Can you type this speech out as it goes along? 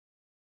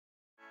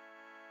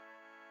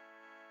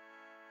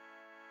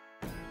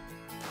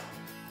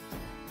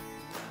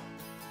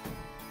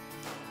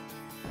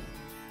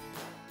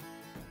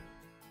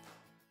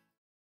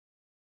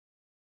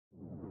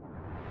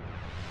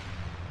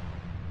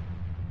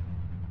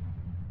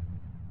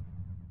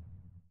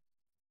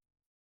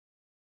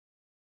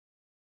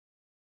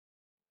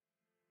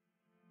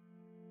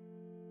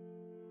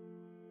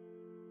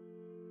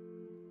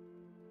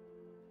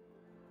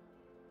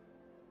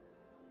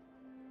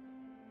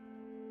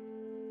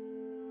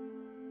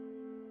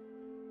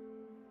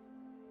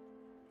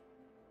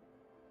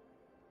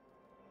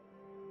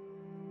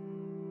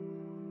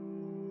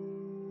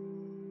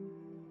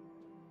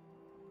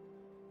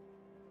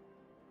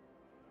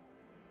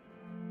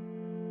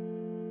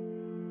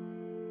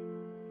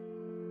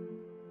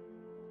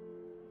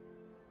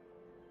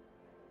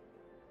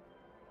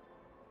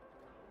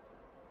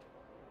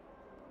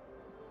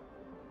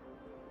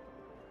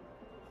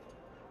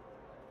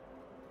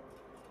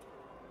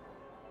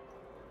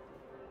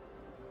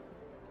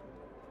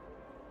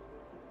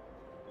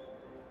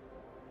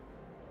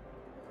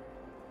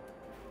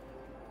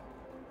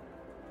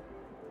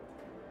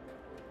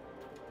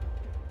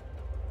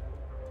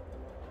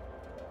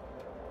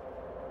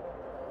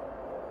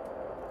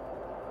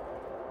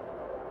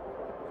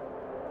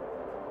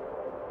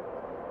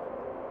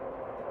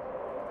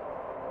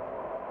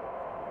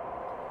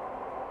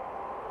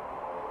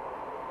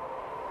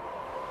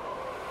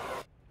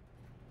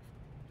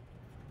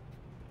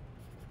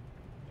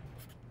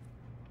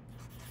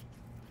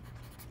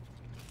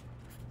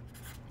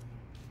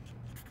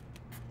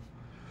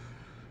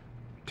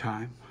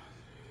Time?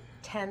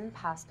 10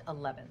 past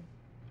 11.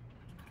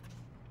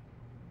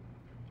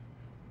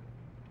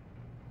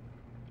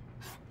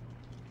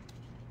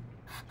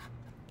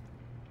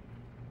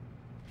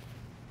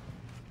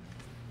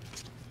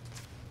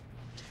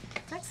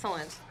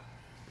 Excellent.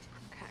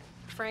 Okay.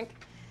 Frank,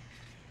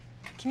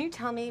 can you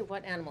tell me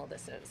what animal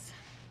this is?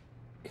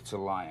 It's a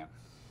lion.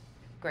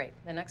 Great.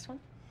 The next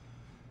one?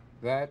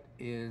 That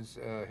is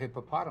a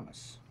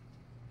hippopotamus.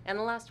 And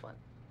the last one?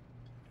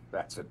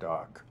 That's a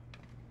dog.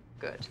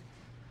 Good.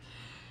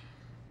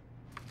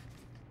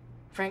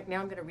 Frank,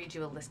 now I'm going to read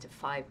you a list of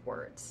 5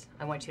 words.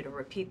 I want you to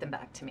repeat them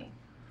back to me.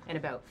 In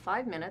about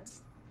 5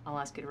 minutes, I'll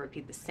ask you to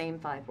repeat the same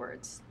 5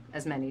 words,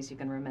 as many as you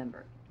can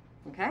remember.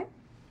 Okay?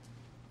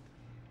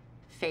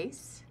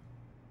 Face,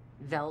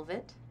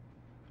 velvet,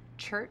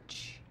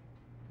 church,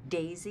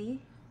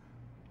 daisy,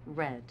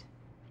 red.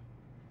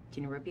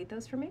 Can you repeat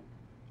those for me?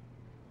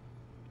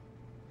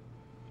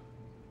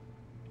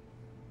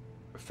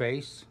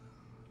 Face.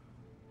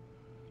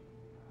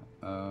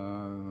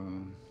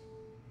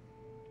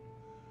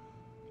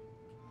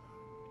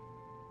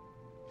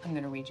 I'm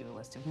going to read you a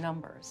list of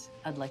numbers.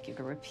 I'd like you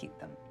to repeat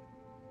them.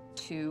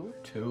 2.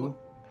 2.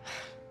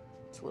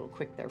 It's a little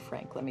quick there,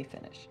 Frank. Let me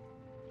finish.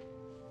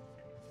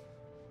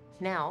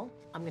 Now,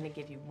 I'm going to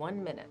give you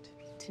 1 minute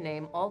to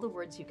name all the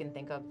words you can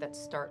think of that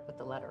start with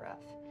the letter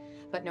F,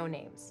 but no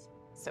names.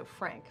 So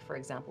Frank, for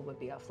example, would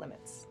be off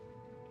limits.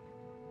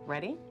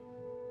 Ready?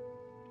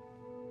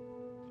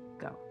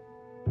 Go.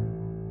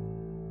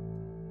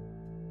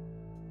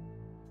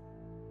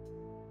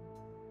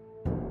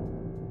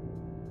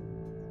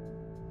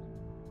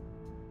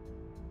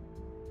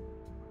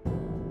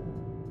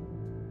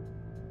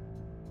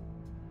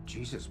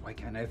 Jesus, why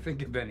can't I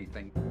think of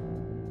anything?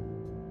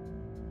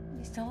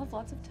 You still have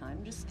lots of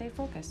time. Just stay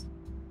focused.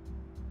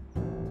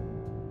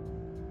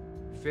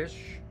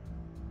 Fish.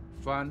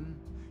 Fun.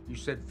 You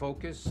said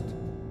focused.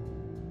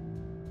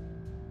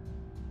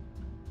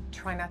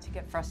 Try not to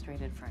get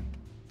frustrated, Frank.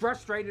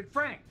 Frustrated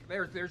Frank.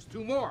 There's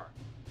 2 more.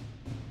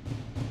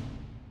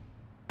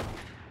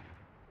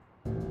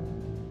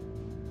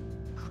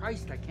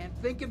 Christ, I can't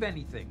think of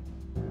anything.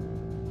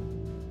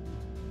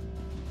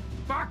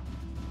 Fuck!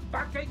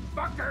 Fucking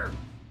fucker!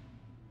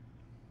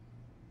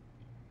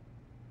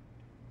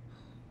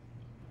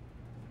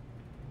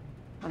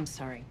 I'm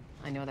sorry.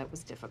 I know that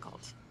was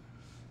difficult.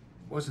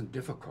 It wasn't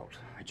difficult.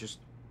 I just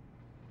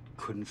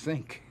couldn't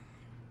think.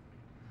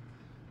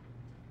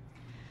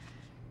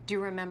 Do you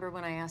remember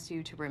when I asked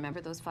you to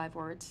remember those 5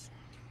 words?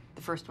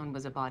 The first one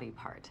was a body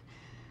part.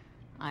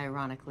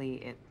 Ironically,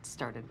 it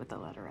started with the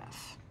letter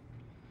F.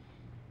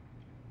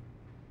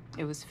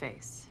 It was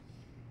face.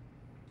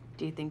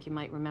 Do you think you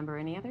might remember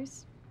any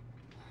others?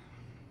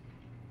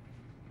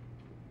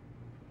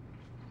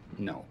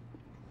 No.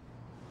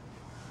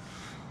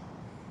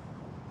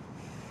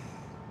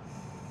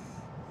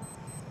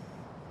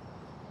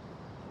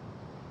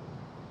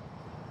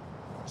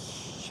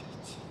 Shit.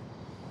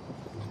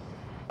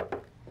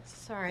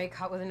 Sorry,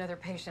 caught with another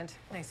patient.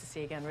 Nice to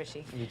see you again,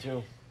 Rishi. You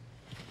too.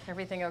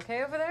 Everything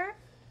okay over there?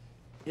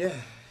 Yeah.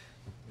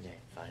 Yeah,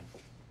 fine.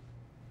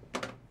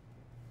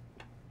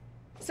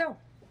 So,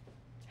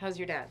 how's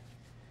your dad?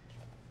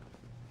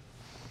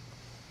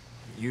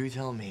 You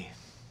tell me.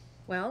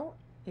 Well,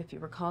 if you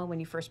recall, when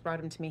you first brought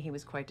him to me, he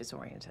was quite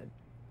disoriented.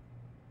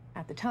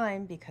 At the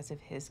time, because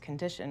of his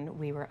condition,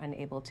 we were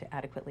unable to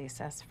adequately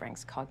assess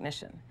Frank's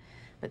cognition.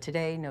 But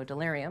today, no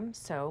delirium,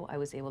 so I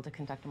was able to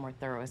conduct a more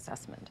thorough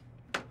assessment.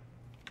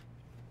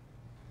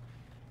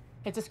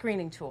 It's a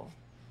screening tool.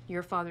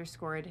 Your father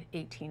scored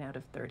 18 out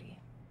of 30.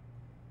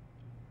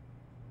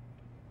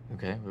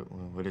 Okay,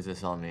 what does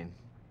this all mean?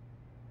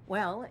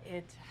 Well,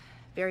 it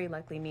very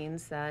likely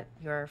means that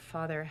your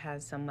father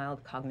has some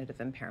mild cognitive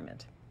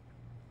impairment.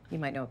 You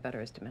might know it better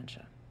as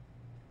dementia.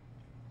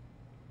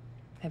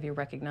 Have you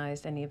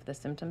recognized any of the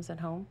symptoms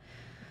at home?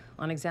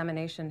 On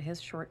examination,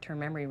 his short-term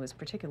memory was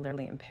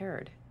particularly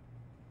impaired.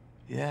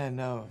 Yeah,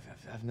 no,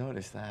 I've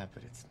noticed that,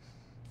 but it's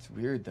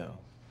weird though.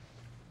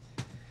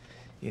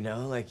 You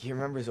know, like he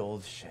remembers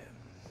old shit,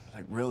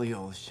 like really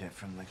old shit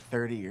from like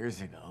 30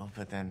 years ago,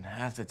 but then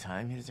half the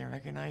time he doesn't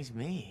recognize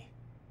me.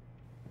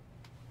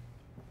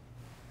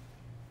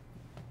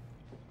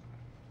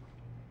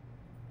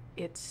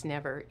 It's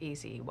never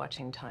easy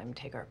watching time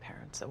take our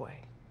parents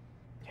away.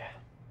 Yeah.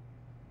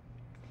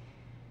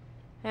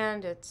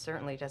 And it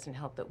certainly doesn't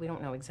help that we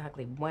don't know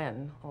exactly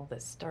when all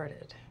this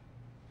started.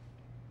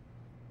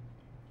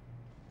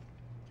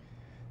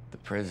 The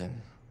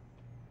prison.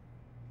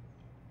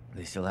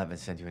 They still haven't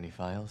sent you any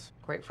files?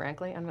 Quite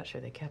frankly, I'm not sure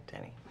they kept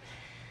any.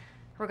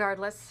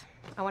 Regardless,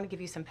 I want to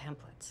give you some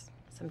pamphlets,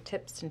 some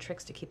tips and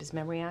tricks to keep his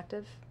memory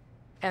active.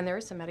 And there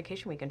is some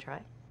medication we can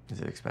try.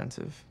 Is it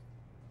expensive?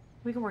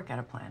 We can work out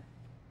a plan.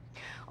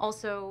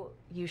 Also,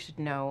 you should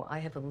know I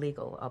have a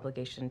legal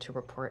obligation to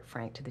report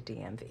Frank to the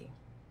DMV.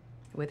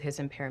 With his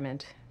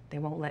impairment, they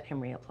won't let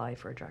him reapply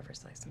for a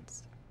driver's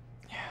license.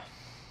 Yeah.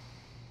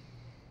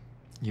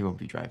 You won't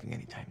be driving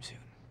anytime soon.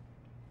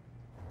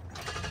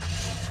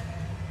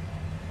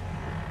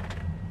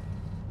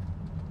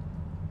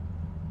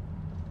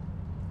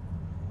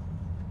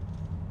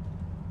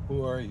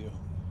 Who are you?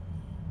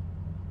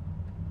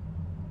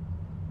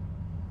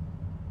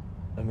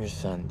 I'm your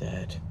son,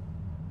 Dad.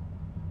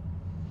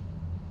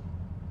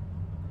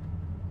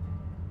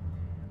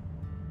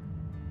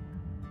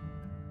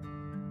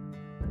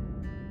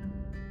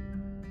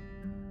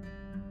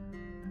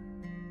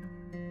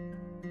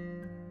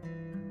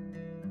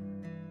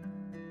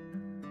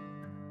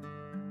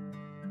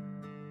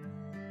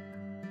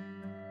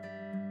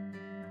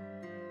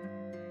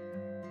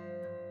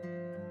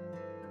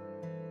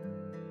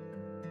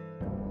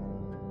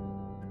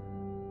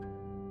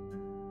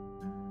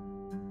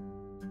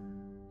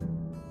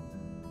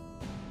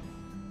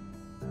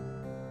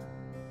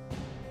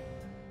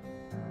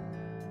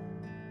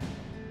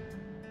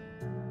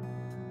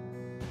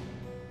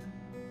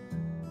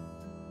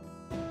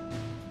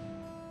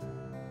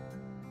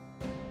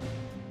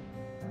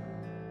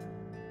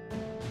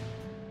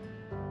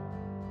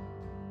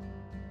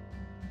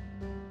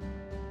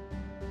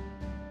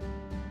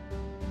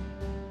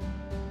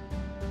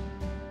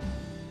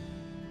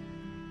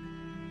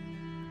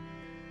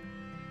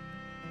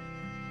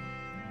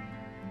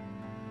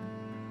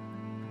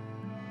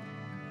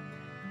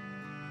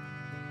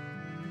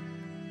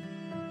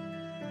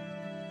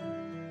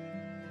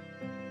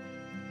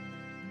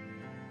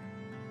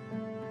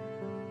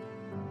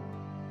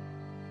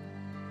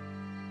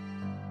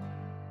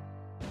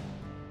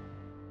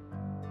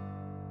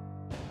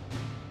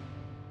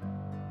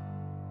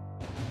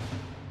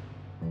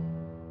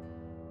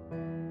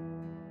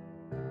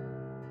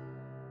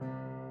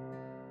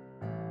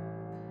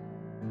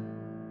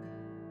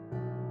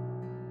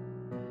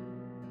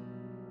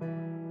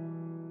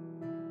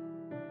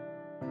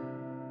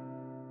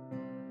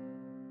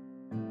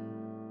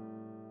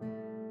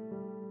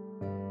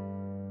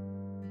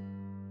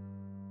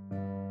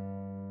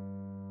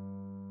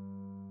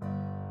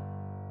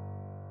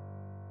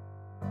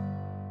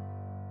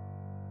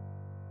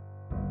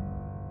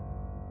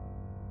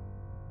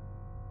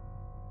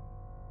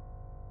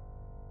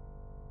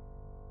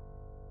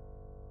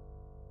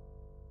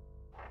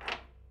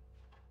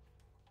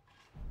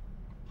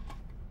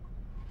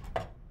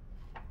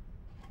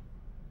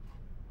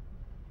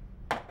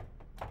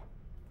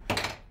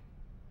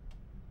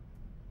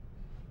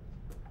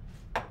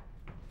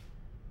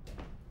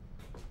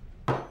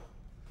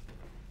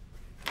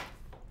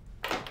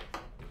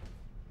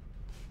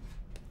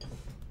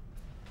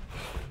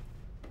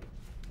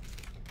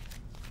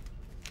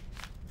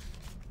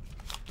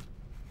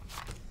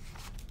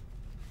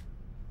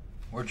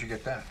 Where'd you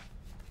get that?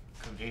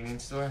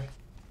 Convenience store?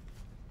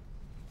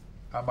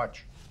 How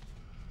much?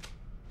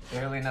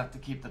 Barely enough to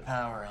keep the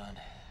power on.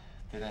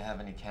 Didn't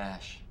have any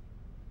cash.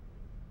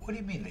 What do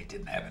you mean they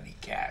didn't have any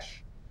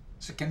cash?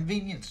 It's a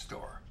convenience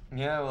store.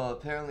 Yeah, well,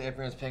 apparently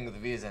everyone's paying with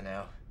Visa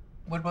now.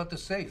 What about the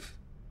safe?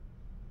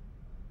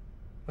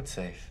 What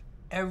safe?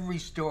 Every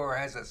store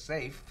has a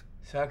safe.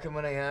 So how come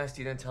when I asked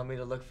you didn't tell me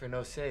to look for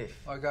no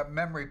safe? I got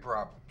memory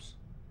problems.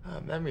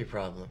 Memory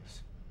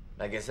problems.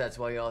 I guess that's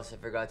why you also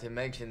forgot to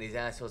mention these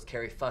assholes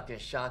carry fucking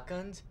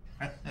shotguns?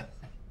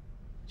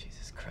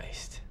 Jesus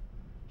Christ.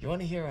 You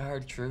want to hear a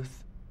hard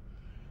truth?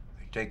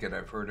 I take it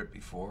I've heard it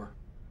before.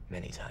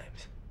 Many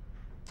times.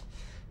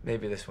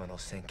 Maybe this one will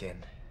sink in.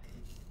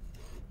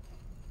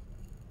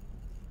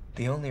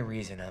 The only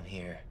reason I'm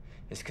here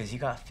is because you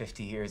got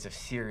 50 years of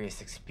serious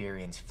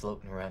experience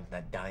floating around in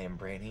that dying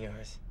brain of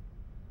yours.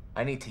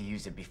 I need to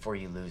use it before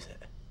you lose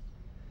it.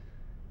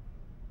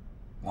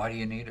 Why do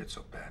you need it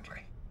so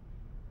badly?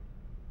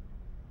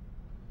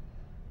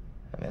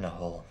 I'm in a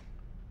hole.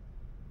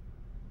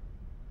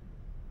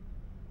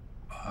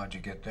 How'd you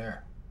get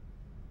there?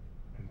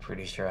 I'm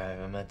pretty sure I have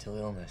a mental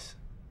illness.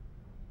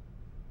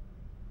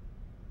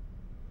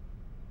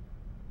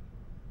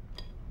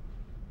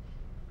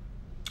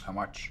 How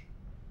much?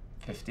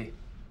 50?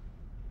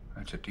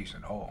 That's a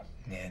decent hole.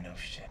 Yeah, no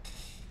shit.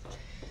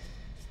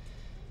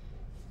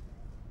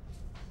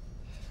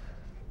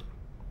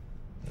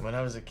 When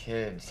I was a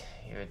kid,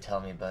 you would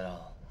tell me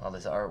about all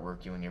this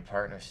artwork you and your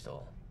partner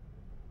stole.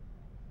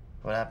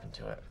 What happened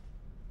to it?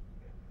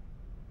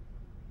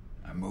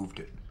 I moved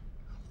it.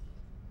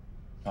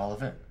 All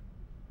of it?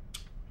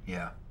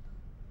 Yeah.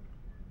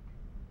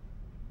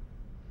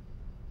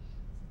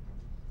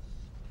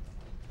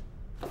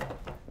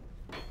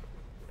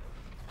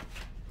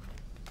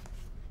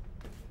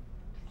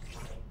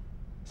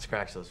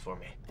 Scratch those for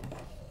me.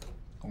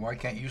 Why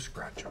can't you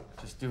scratch them?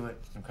 Just do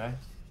it, okay?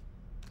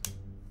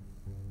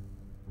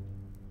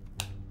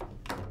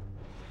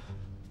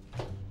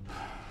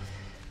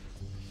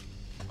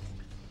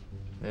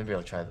 Maybe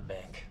I'll try the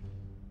bank.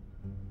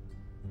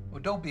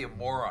 Well, don't be a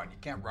moron. You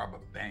can't rob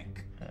a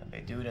bank. They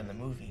do it in the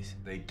movies.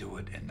 They do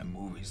it in the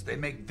movies. They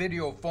make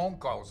video phone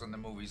calls in the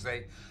movies.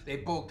 They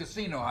pull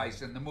casino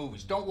heists in the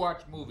movies. Don't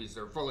watch movies.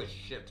 They're full of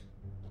shit.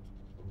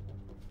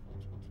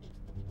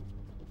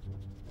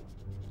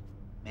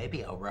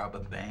 Maybe I'll rob a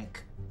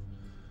bank.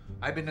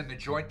 I've been in the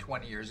joint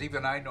 20 years.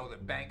 Even I know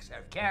that banks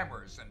have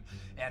cameras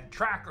and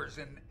trackers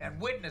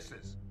and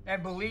witnesses.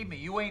 And believe me,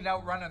 you ain't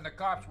outrunning the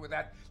cops with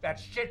that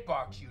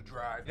shitbox you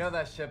drive. You know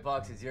that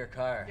shitbox is your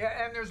car.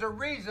 Yeah, and there's a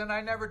reason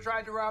I never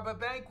tried to rob a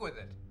bank with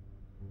it.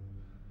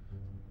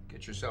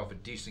 Get yourself a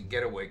decent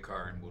getaway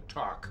car and we'll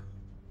talk.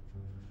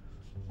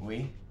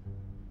 We?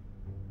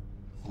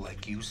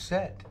 Like you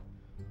said,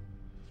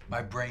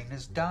 my brain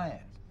is dying.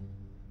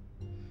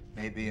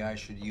 Maybe I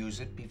should use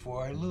it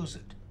before I lose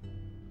it.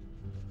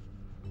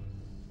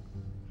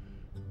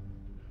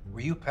 Were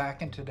you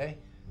packing today?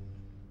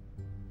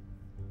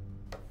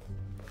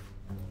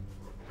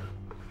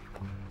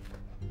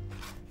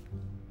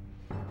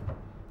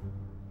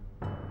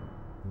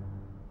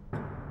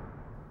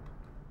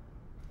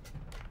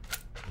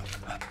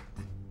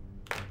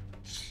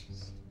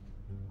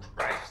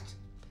 Christ.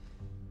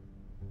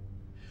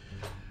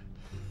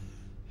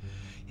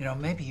 You know,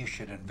 maybe you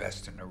should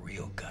invest in a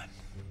real gun.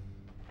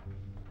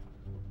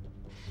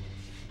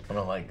 I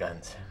don't like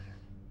guns.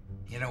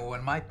 You know,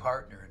 when my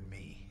partner and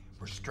me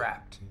were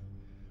strapped,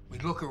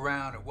 we'd look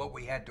around at what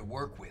we had to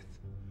work with,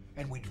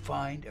 and we'd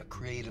find a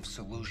creative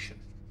solution.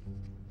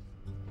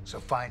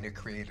 So find a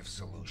creative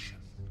solution.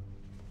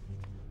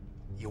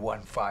 You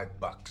won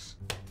 $5.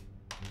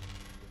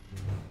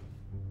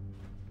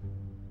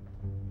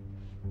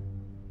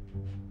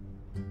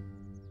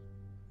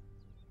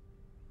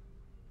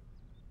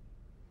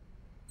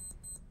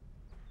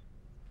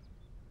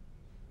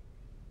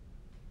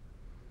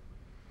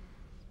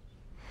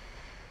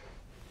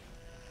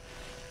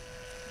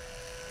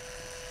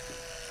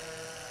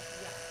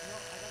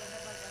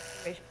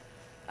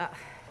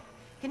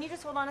 Can you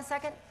just hold on a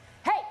second?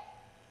 Hey!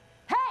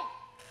 Hey!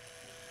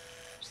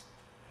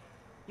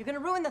 You're gonna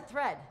ruin the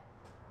thread.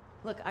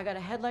 Look, I got a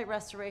headlight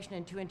restoration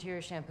and 2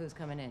 interior shampoos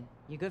coming in.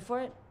 You good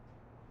for it?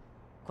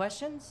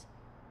 Questions?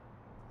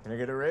 Can I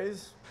get a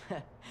raise?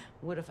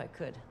 Would if I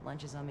could.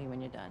 Lunch is on me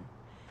when you're done.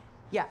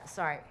 Yeah,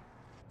 sorry.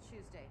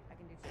 Tuesday. I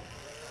can do Tuesday.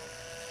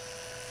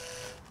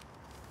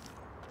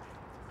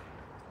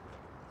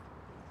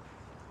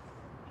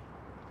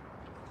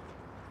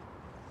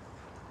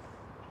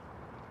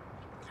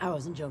 I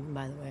wasn't joking,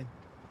 by the way.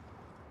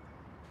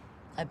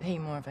 I'd pay you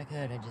more if I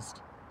could. I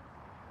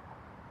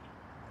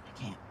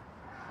can't.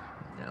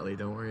 Ellie,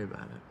 don't worry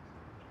about it.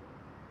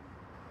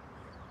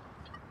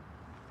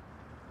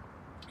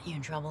 You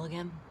in trouble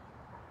again?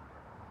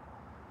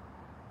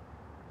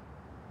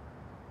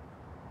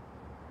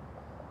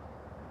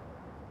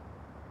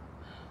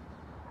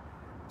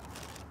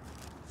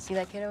 See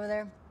that kid over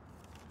there?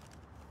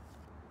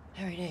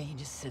 Every day he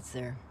just sits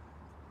there,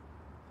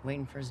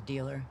 waiting for his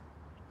dealer.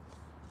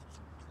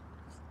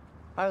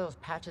 Why are those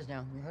patches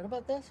now? You heard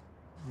about this?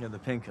 You know, the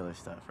painkiller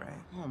stuff, right?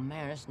 Oh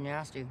man, it's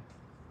nasty.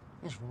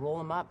 Just roll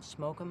them up,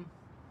 smoke them.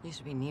 Used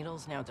to be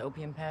needles, now it's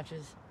opium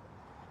patches.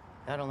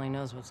 God only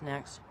knows what's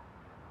next.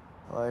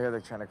 Well, I hear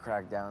they're trying to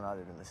crack down on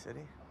it in the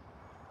city.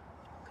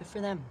 Good for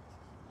them.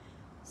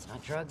 It's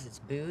not drugs, it's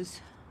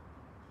booze.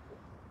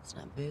 It's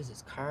not booze,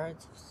 it's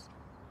cards.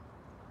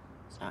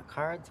 It's not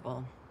cards,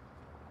 well,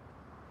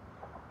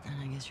 then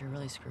I guess you're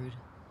really screwed.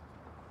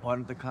 Why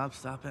don't the cops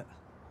stop it?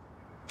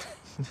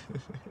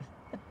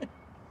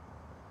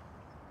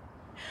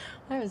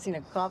 I haven't seen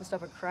a cop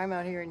stop a crime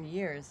out here in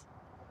years.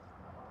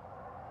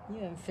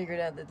 You haven't figured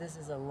out that this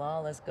is a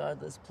lawless,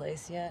 godless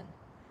place yet?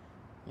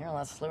 You're a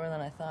lot slower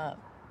than I thought.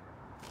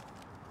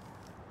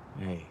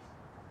 Hey.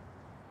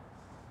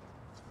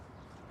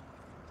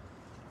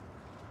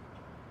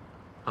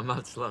 I'm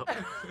not slow.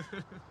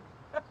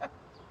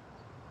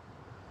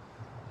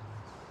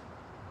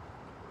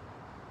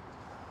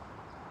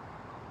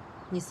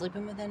 You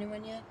sleeping with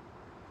anyone yet?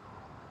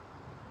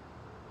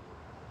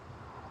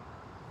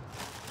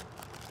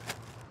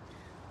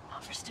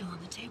 Offer's still on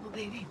the table,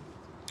 baby.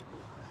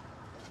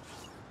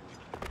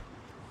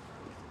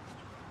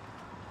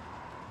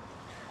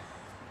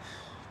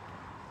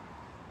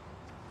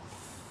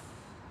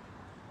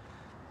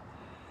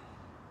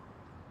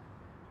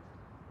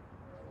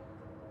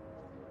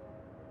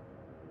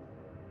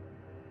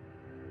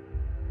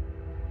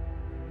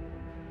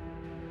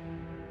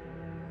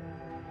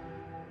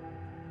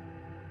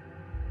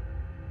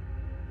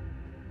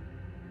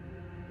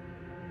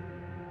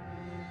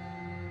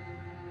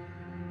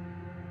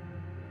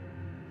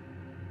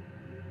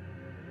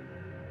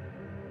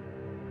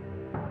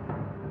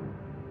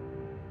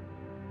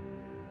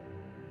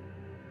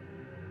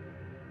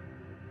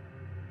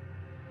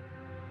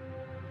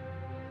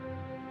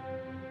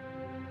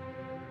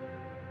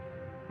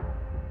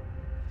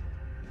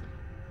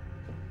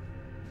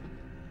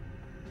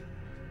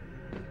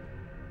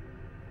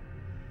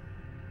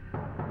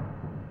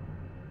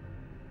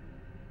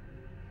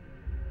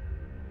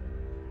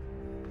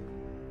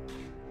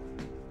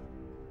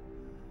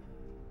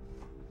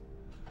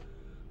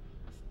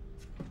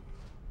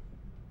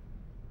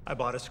 I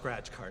bought a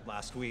scratch card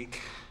last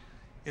week.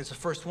 It's the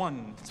first one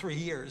in 3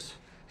 years.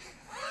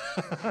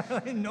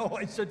 I know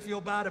I should feel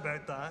bad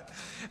about that,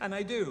 and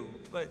I do,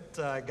 but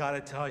I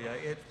gotta tell you,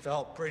 it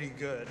felt pretty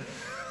good.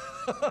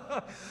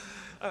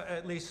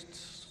 At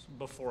least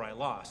before I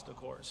lost, of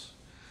course.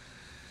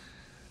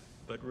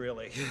 But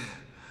really.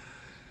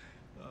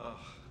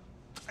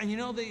 And you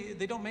know,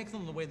 they don't make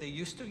them the way they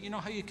used to. You know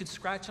how you could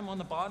scratch them on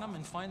the bottom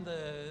and find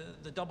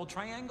the double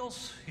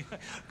triangles?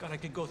 God, I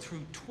could go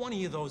through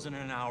 20 of those in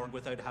an hour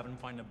without having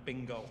to find a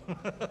bingo.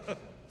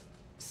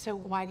 So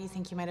why do you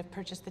think you might have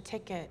purchased the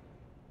ticket?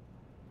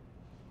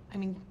 I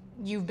mean,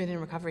 you've been in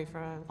recovery for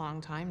a long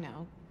time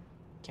now,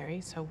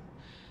 Gary, so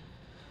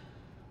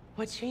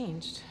what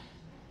changed?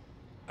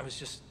 I was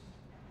just,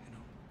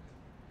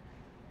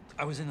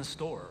 I was in the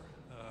store.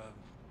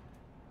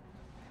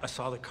 I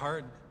saw the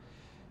card.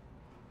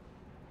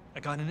 I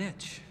got an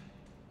itch.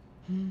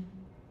 And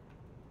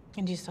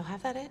do you still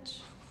have that itch?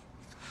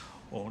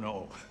 Oh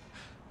no,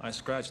 I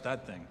scratched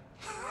that thing.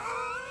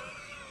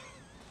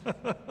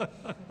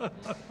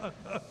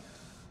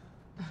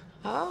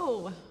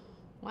 Oh,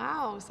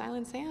 wow,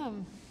 Silent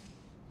Sam.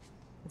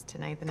 Is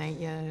tonight the night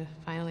you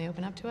finally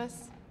open up to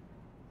us?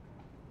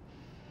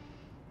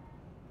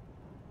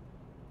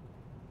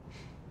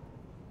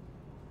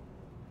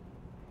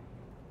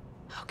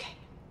 Okay.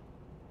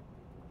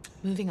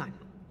 Moving on.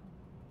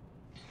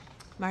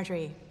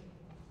 Marjorie,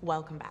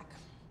 welcome back.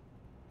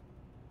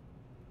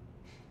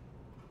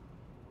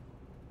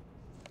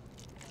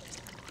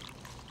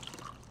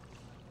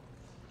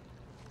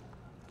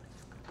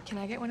 Can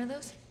I get one of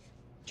those?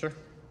 Sure.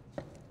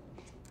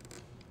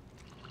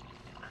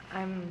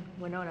 I'm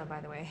Winona,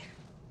 by the way.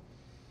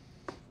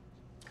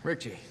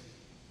 Richie.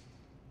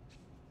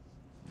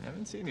 I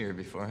haven't seen you here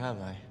before,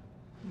 have I?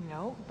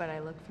 No, but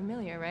I look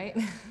familiar, right?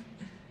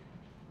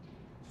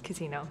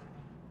 Casino.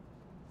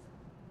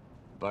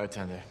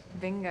 Bartender.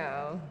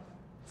 Bingo.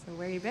 So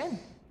where you been?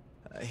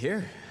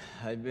 Here.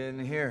 I've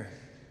been here.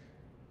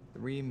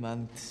 3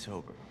 months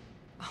sober.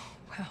 Oh,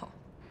 wow.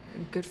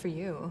 Good for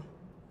you.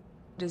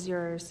 Does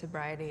your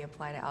sobriety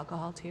apply to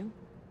alcohol, too?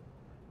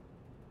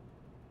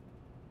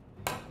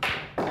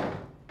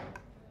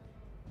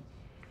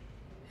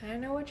 I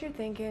know what you're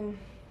thinking.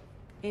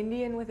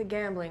 Indian with a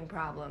gambling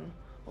problem.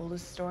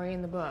 Oldest story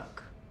in the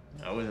book.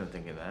 I wasn't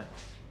thinking that.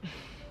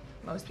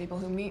 Most people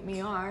who meet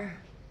me are.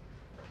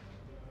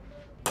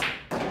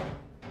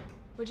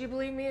 Would you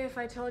believe me if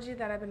I told you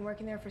that I've been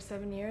working there for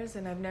 7 years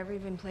and I've never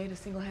even played a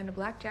single hand of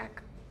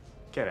blackjack?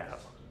 Get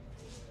out.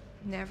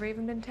 Never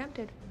even been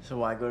tempted. So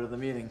why go to the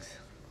meetings?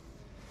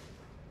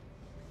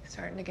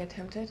 Starting to get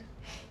tempted.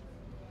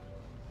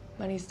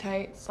 Money's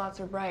tight, slots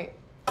are bright.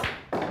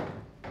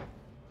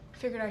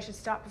 Figured I should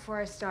stop before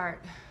I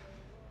start.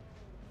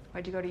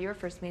 Why'd you go to your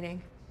first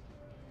meeting?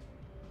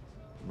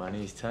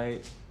 Money's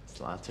tight,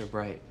 slots are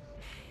bright.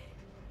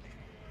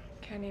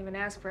 Can't even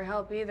ask for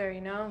help either,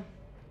 you know?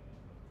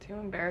 Too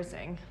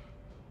embarrassing.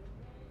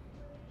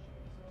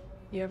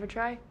 You ever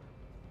try?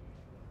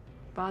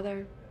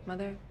 Father,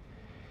 mother?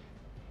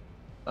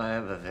 I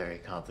have a very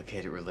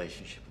complicated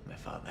relationship with my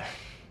father.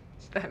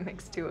 That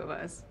makes 2 of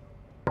us.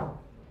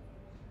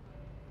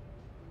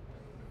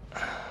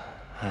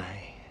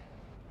 Hi.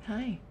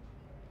 Hi.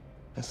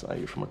 I saw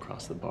you from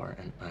across the bar,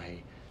 and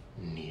I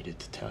needed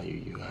to tell you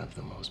you have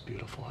the most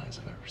beautiful eyes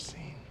I've ever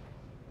seen.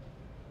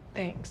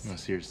 Thanks. No,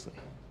 seriously.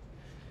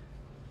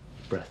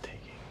 Breathtaking.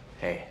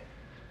 Hey,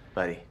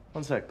 buddy.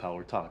 One sec, pal,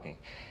 we're talking.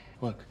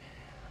 Look,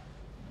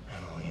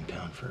 I'm only in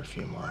town for a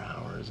few more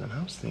hours, and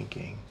I was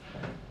thinking,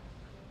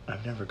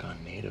 I've never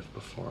gone native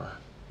before.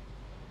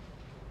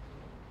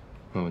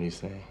 What do you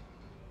say?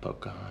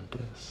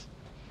 Pocahontas?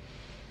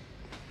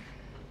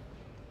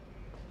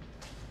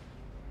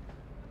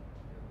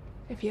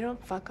 If you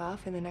don't fuck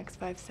off in the next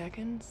 5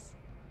 seconds,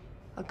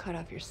 I'll cut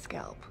off your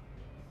scalp.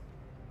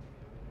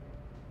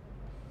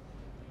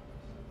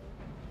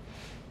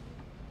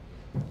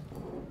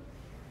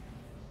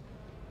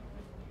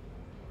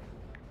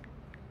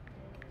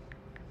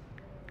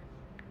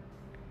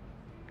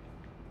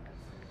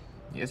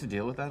 You have to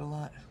deal with that a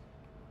lot?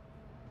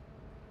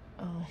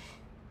 Oh.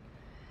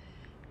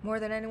 More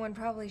than anyone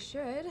probably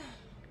should.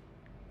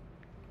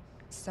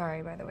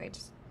 Sorry, by the way,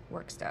 just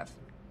work stuff.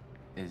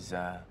 Is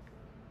that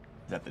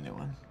the new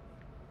one?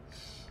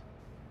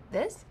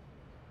 This?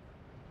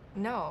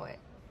 No.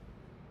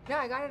 No,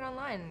 I got it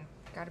online.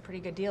 Got a pretty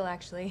good deal,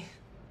 actually.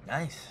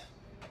 Nice.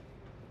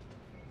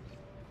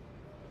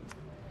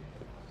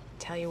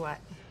 Tell you what.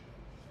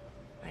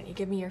 Why don't you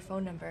give me your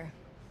phone number?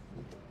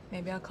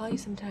 Maybe I'll call you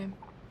sometime.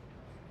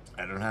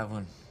 I don't have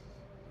one.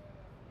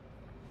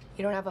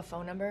 You don't have a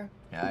phone number?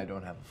 Yeah, I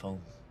don't have a phone.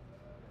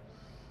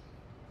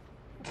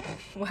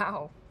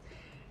 Wow.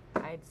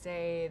 I'd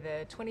say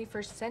the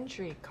 21st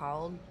century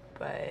called,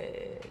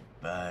 but...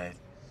 But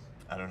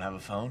I don't have a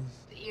phone?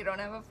 You don't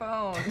have a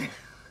phone.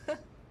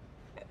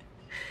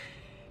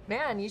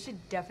 Man, you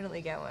should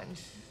definitely get one.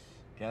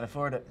 Can't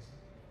afford it.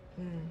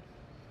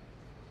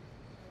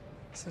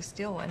 So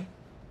steal one.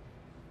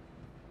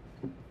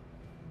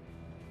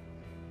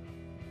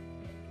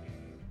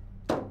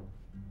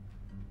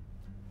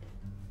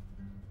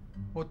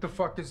 What the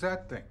fuck is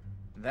that thing?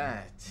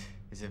 That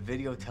is a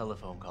video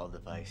telephone call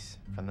device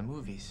from the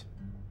movies.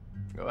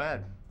 Go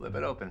ahead, flip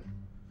it open.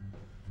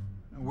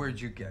 Where'd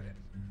you get it?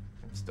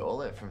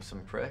 Stole it from some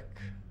prick.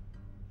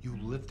 You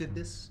lifted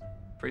this?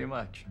 Pretty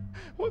much.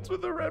 What's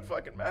with the red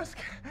fucking mask?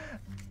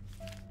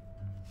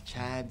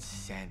 Chad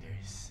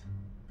Sanders.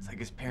 It's like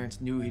his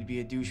parents knew he'd be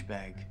a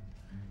douchebag.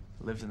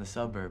 Lives in the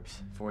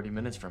suburbs, 40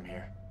 minutes from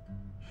here.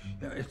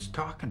 Yeah, it's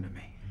talking to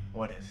me.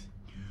 What is?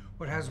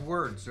 What has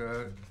words?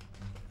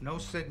 No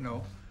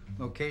signal.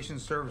 Location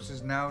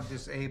services now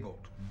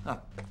disabled. Oh,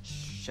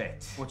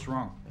 shit. What's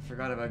wrong? I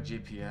forgot about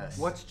GPS.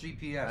 What's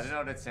GPS? I don't know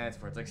what it stands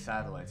for. It's like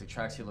satellites. It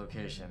tracks your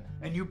location.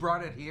 And you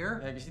brought it here?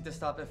 Yeah, you just need to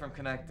stop it from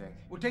connecting.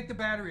 Well, take the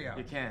battery out.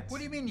 You can't. What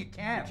do you mean you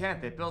can't? You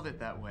can't. They build it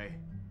that way.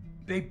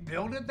 They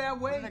build it that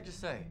What way? did I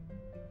just say?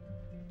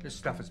 This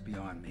stuff is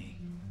beyond me.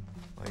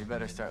 Well, you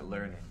better start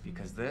learning,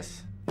 because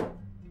this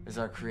is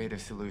our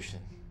creative solution.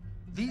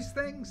 These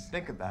things?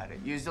 Think about it.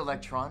 Used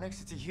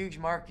electronics, it's a huge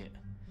market.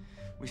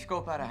 We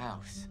scope out a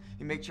house.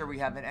 You make sure we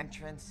have an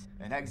entrance,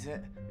 an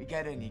exit. We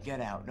get in, you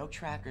get out. No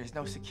trackers,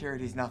 no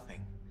securities,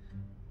 nothing.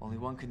 Only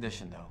one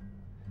condition, though.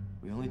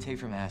 We only take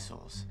from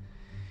assholes.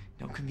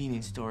 No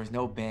convenience stores,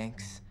 no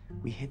banks.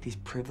 We hit these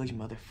privileged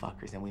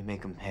motherfuckers and we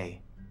make them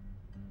pay.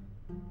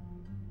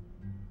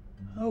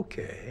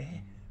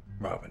 Okay,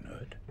 Robin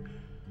Hood.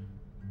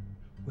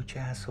 Which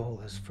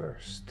asshole is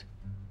first?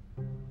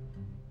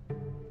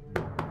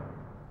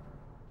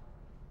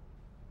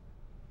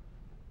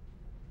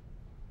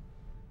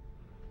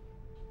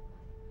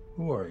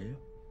 Who are you?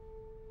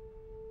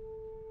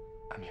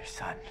 I'm your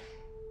son.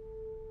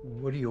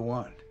 What do you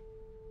want?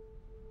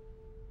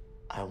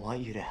 I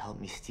want you to help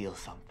me steal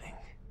something.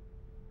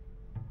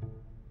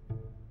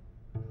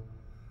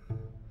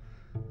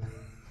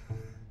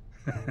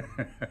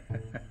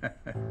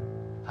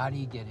 How do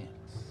you get in?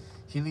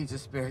 He leaves a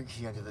spare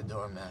key under the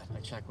doormat. I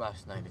checked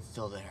last night, it's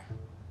still there.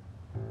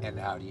 And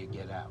how do you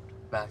get out?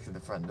 Back to the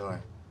front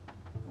door.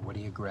 What are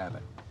you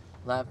grabbing?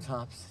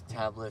 Laptops,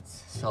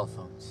 tablets, cell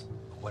phones.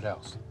 What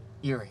else?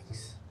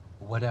 Earrings.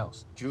 What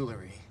else?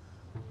 Jewelry.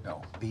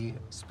 No, be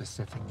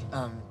specific.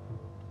 Come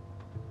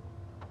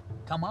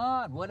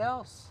on, what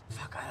else?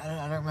 Fuck,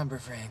 I don't remember,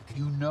 Frank.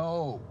 You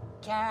know.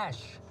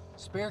 Cash.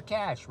 Spare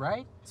cash,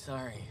 right?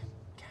 Sorry.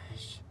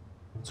 Cash.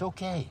 It's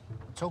okay.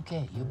 It's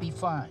okay. You'll be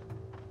fine.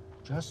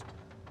 Just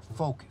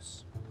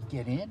focus.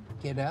 Get in,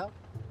 get out.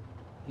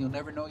 You'll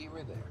never know you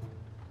were there.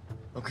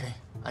 Okay,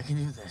 I can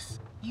do this.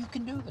 You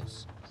can do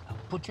this. Now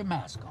put your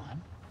mask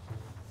on.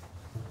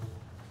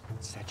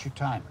 Set your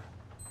timer.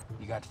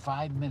 You got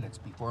 5 minutes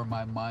before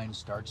my mind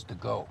starts to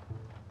go.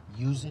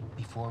 Use it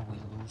before we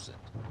lose it.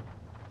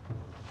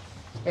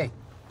 Hey.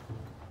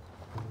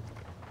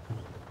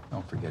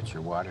 Don't forget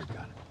your water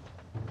gun.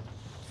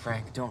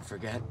 Frank, don't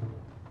forget.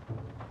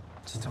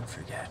 Just don't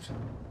forget.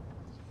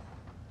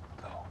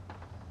 Go.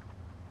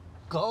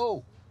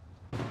 Go!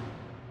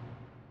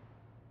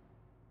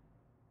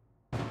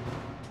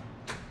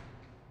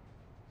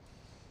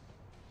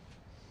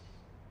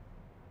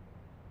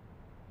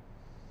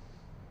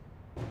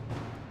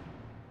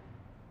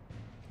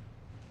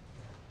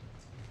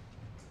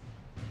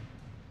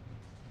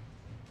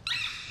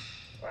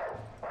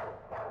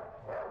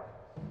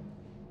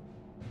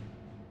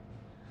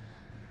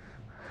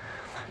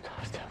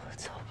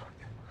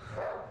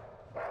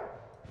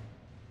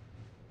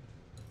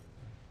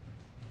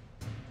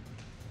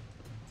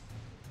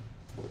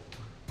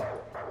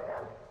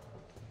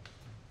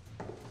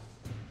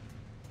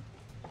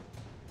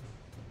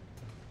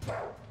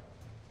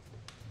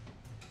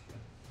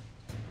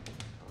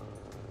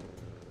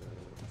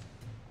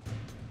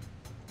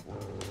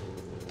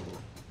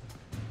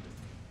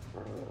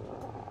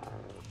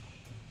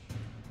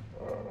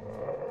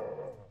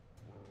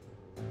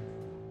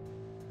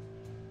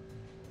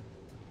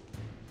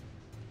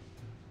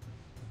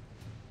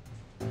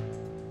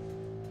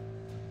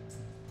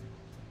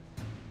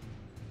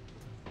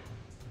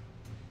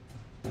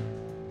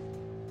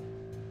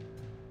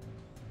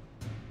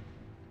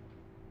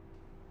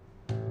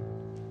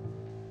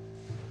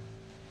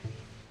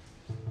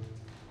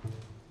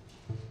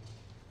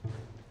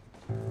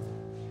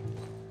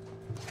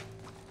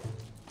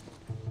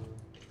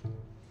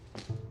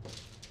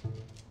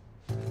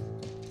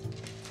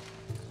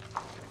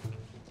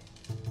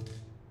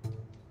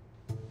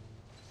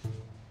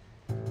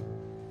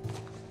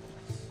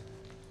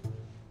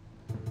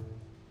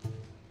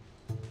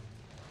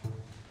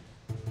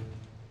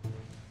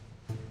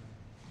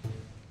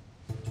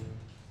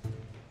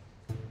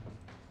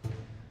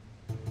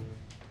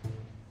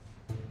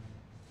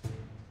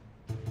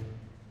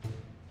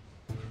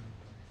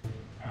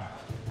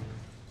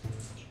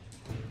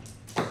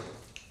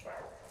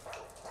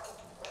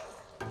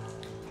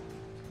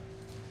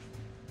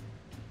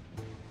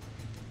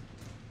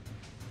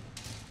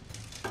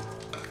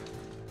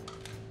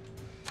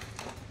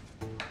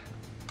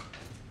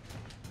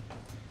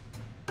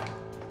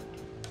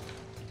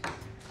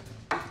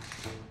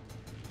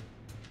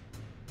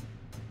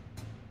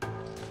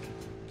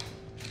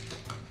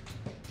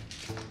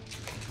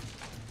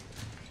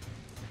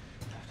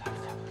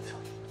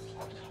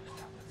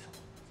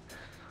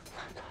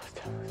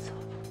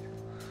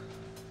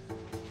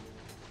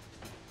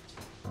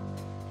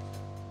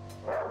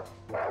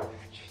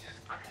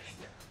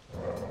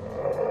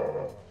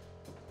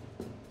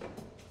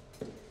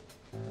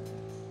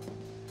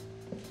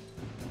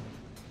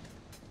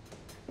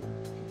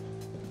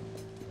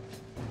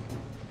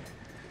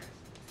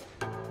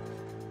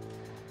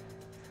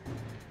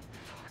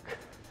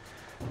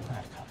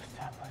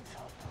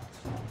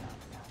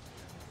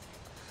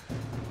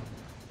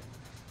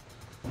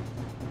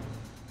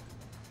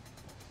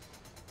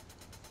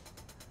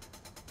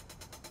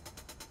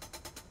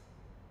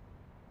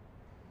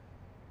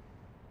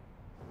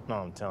 No,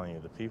 I'm telling you,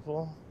 the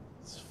people,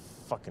 it's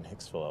fucking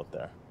Hicksville out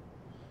there.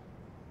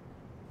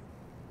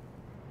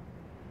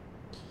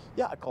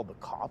 Yeah, I called the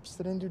cops.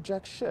 They didn't do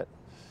jack shit.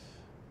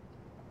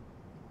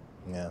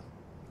 Yeah,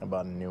 I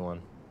bought a new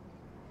one.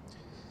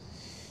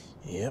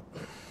 Yep.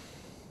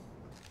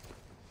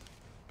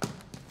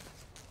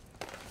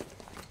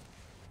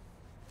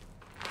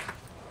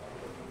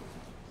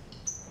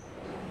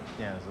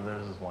 Yeah, so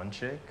there's this one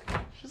chick.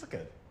 She's like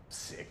a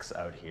 6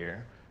 out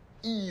here.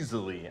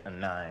 Easily a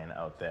 9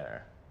 out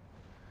there.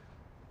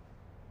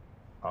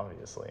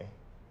 Obviously.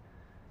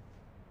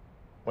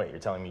 Wait, you're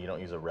telling me you don't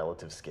use a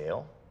relative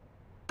scale?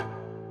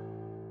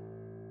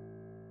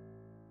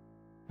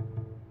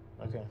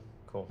 Okay,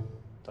 cool.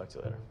 Talk to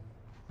you later.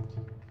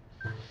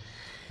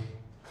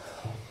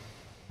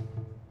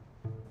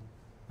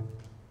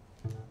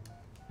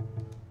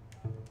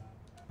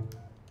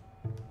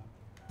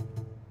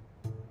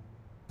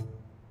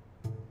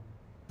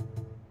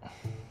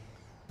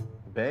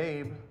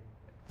 Babe,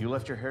 you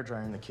left your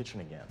hairdryer in the kitchen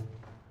again.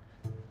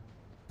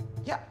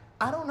 Yeah,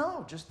 I don't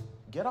know. Just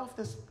get off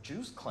this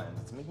juice cleanse.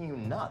 It's making you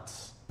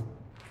nuts.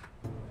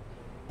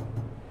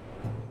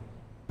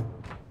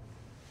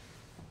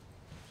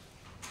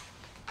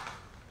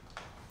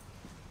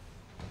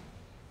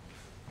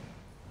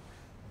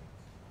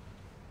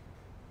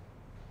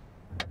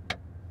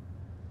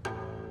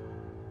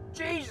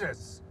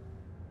 Jesus!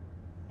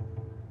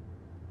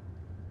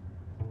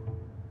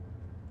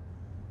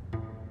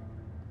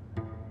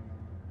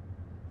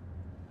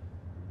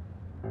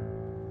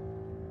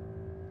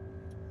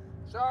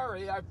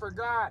 Sorry, I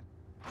forgot.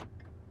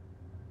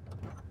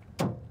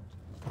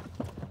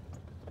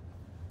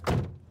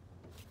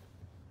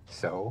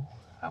 So,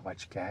 how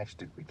much cash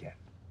did we get?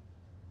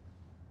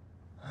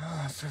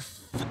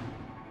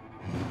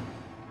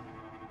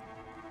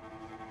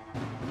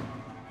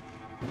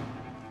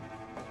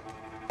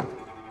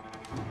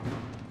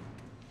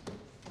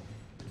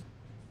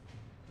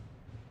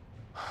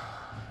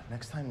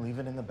 Next time, leave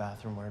it in the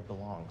bathroom where it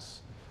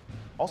belongs.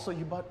 Also,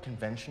 you bought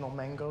conventional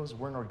mangoes.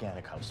 We're an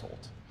organic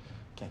household.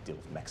 Can't deal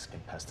with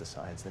Mexican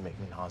pesticides. They make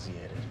me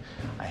nauseated.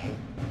 I hate...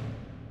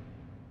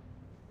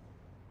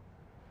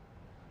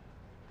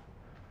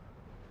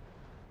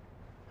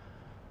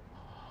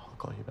 I'll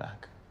call you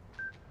back.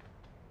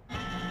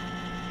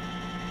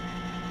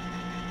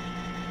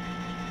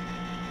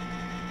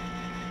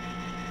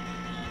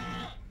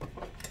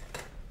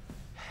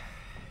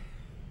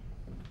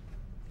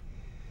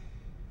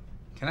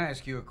 Can I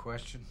ask you a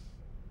question?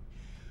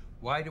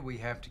 Why do we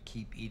have to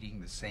keep eating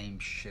the same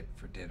shit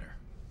for dinner?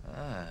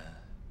 Ah,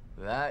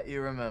 that you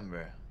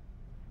remember.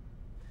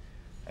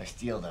 I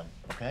steal them,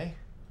 okay?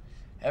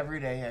 Every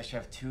day I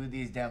shove 2 of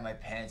these down my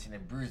pants and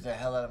it bruise the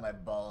hell out of my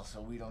balls so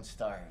we don't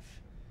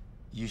starve.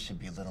 You should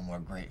be a little more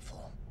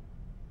grateful.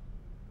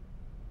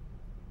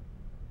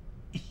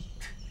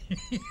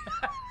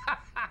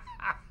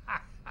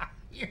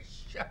 You're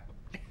shoved.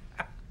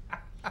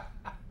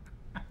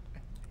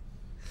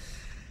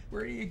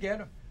 Where do you get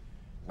them?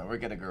 I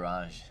work at a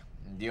garage.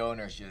 The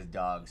owner, she has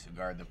dogs who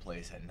guard the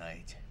place at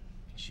night.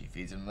 She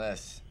feeds them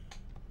this.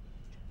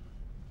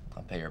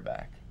 I'll pay her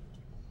back.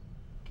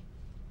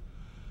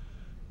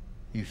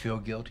 You feel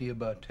guilty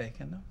about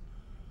taking them?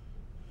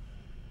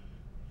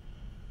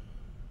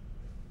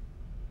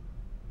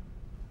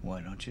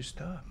 Why don't you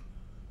stop?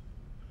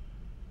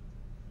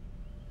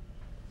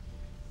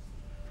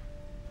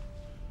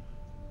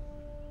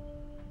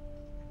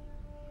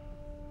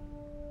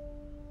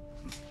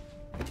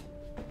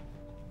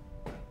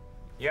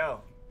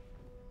 Yo.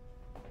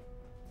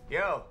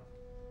 Yo.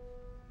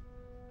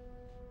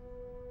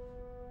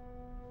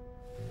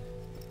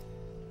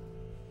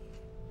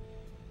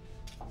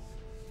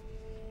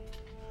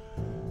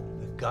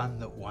 The gun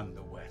that won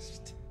the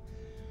West.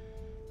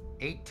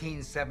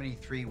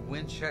 1873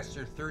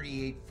 Winchester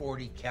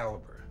 3840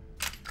 caliber.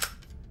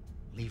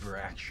 Lever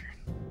action.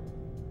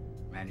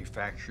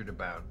 Manufactured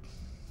about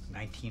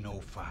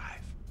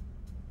 1905.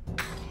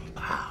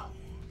 Wow.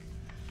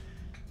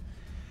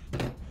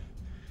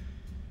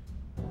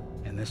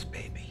 And this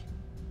baby.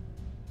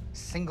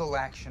 Single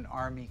action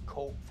Army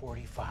Colt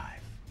 45.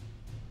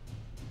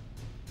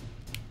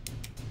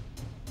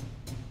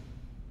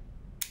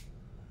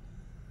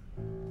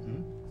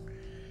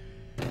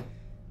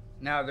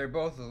 Now, they're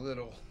both a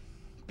little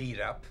beat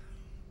up,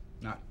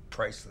 not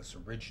priceless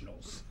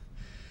originals.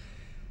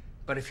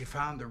 But if you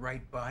found the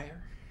right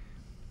buyer,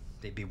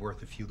 they'd be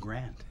worth a few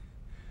grand.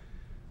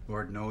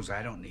 Lord knows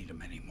I don't need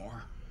them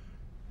anymore.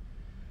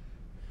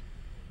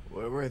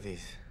 Where were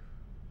these?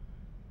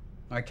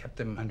 I kept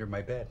them under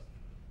my bed.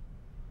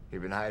 You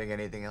been hiding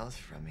anything else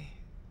from me?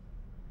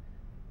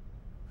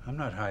 I'm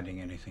not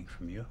hiding anything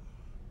from you.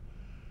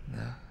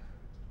 No.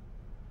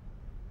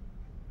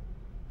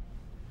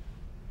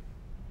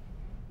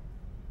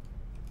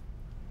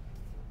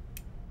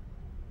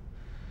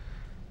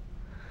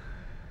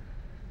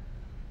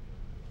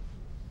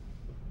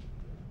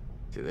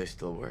 Do they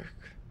still work?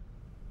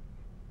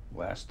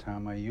 Last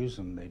time I used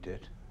them, they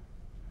did.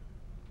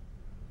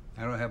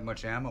 I don't have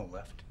much ammo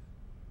left.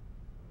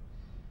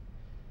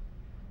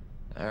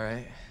 All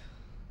right.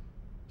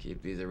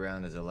 Keep these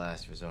around as a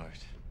last resort.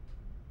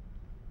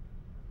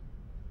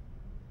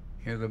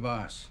 You're the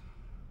boss.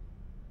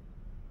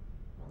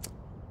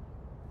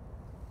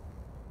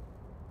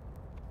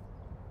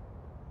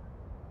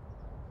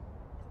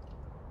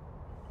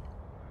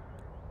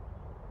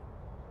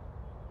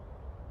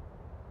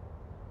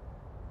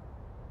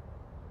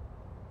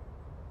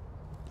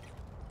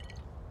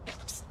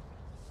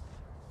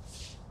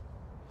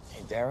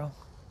 Hey, Daryl.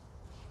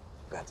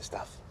 Got the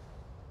stuff.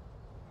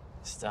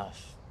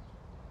 Stuff?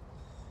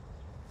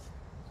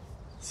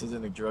 This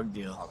isn't a drug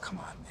deal. Oh, come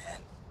on, man.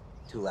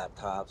 2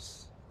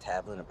 laptops,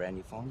 tablet, and a brand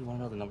new phone. You want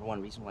to know the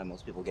 #1 reason why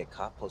most people get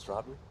caught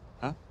post-robbery?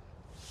 Huh?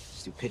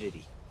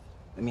 Stupidity.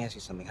 Let me ask you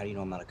something. How do you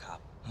know I'm not a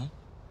cop? Huh?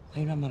 How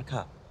do you know I'm not a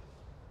cop?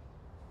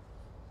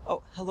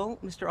 Oh, hello,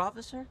 Mr.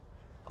 Officer?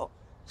 Oh,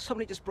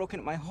 somebody just broke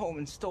into my home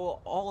and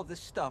stole all of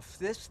this stuff.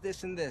 This,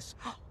 and this.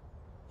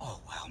 Oh,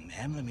 well,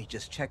 ma'am, let me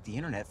just check the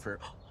internet for...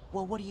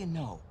 Well, what do you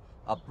know?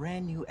 A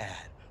brand new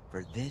ad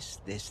for this,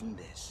 and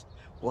this.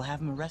 We'll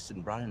have him arrested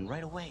and brought in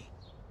right away.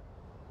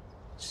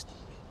 Stupid.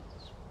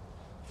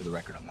 For the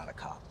record, I'm not a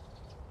cop.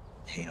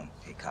 Hate them.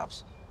 Hate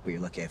cops. But you're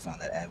lucky I found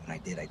that ad. When I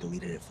did, I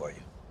deleted it for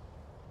you.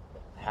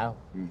 How?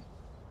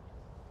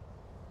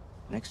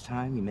 Next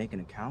time you make an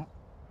account,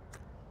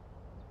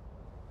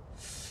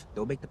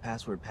 don't make the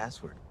password.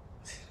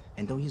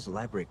 And don't use the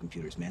library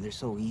computers, man. They're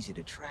so easy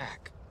to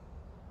track.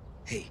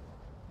 Hey,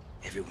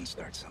 everyone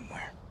starts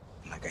somewhere.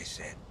 And like I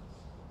said,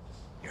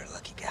 you're a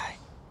lucky guy.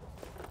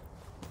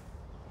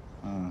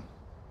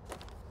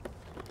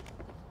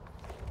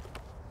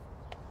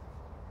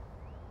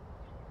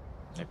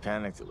 I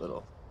panicked a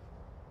little.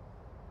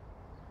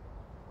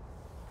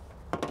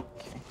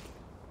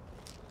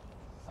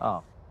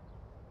 Oh.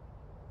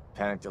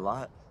 Panicked a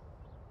lot.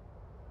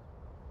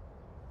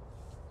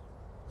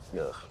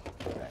 Ugh.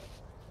 Right.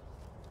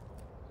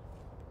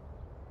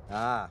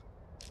 Ah.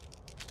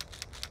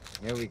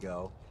 Here we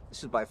go.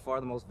 This is by far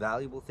the most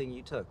valuable thing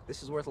you took.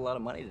 This is worth a lot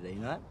of money today, you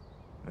know that?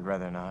 I'd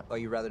rather not. Oh,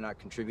 you'd rather not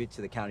contribute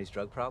to the county's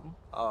drug problem?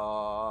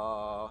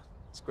 Oh,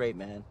 it's great,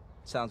 man.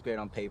 Sounds great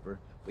on paper,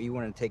 but you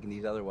wouldn't have taken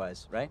these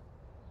otherwise, right?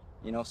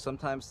 You know,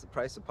 sometimes the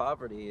price of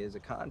poverty is a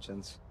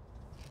conscience.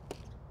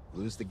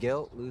 Lose the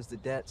guilt, lose the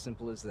debt,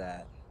 simple as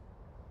that.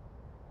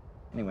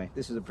 Anyway,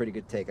 this is a pretty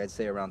good take. I'd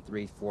say around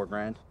 3-4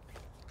 grand.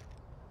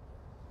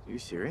 Are you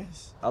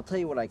serious? I'll tell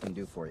you what I can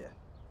do for you.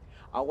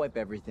 I'll wipe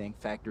everything,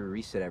 factory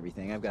reset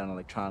everything. I've got an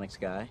electronics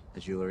guy, a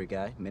jewelry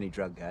guy, many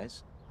drug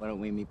guys. Why don't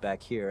we meet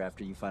back here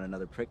after you find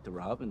another prick to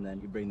rob, and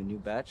then you bring the new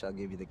batch, I'll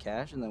give you the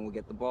cash, and then we'll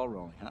get the ball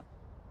rolling, huh?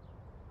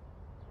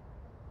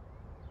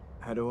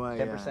 How do I...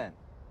 10%.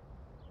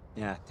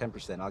 Yeah,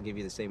 10%. I'll give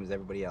you the same as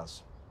everybody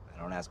else.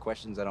 I don't ask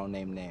questions, I don't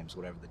name names.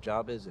 Whatever the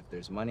job is, if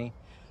there's money,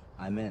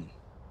 I'm in.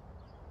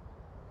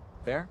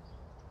 Fair?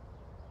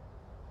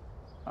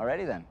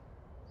 Alrighty then.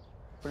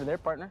 Put it there,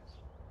 partner.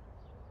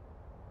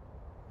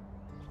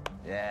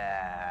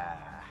 Yeah.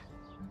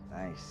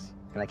 Nice.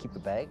 Can I keep the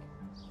bag?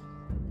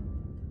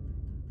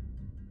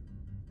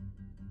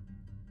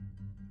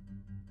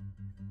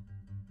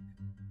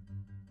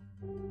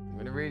 I'm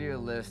gonna read you a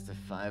list of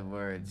 5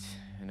 words,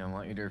 and I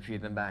want you to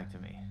repeat them back to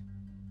me.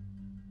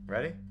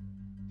 Ready?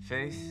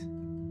 Face,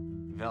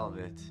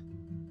 velvet,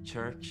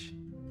 church,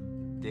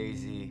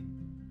 daisy,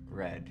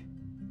 red.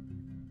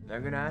 Now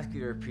I'm gonna ask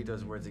you to repeat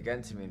those words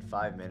again to me in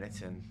 5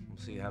 minutes, and we'll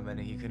see how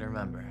many you can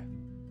remember.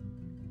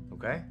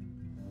 Okay?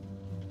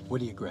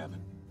 What are you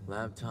grabbing?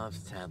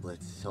 Laptops,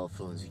 tablets, cell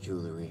phones,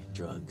 jewelry,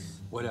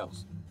 drugs, What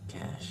else?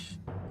 cash.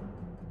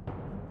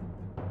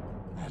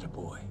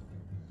 Attaboy.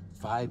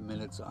 5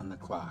 minutes on the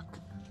clock.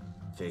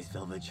 Face,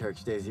 velvet,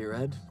 church, daisy,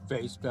 red.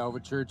 Face,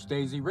 velvet, church,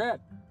 daisy,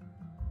 red.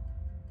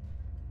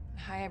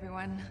 Hi,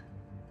 everyone.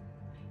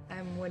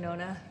 I'm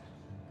Winona.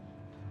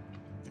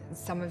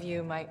 Some of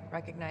you might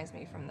recognize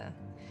me from the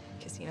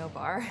casino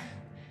bar.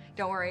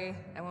 Don't worry,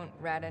 I won't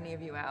rat any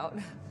of you out.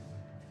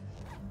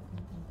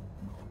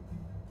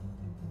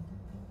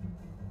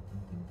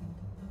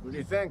 What do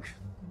you think?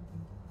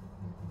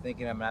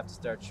 Thinking I'm gonna have to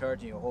start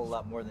charging you a whole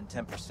lot more than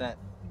 10%.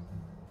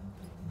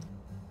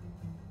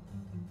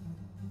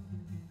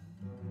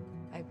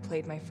 I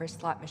played my first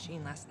slot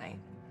machine last night.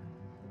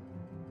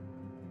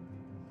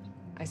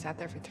 I sat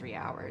there for 3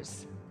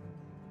 hours.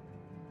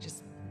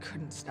 Just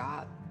couldn't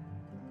stop.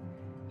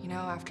 You know,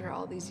 after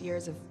all these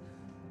years of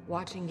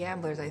watching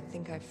gamblers, I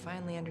think I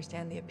finally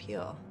understand the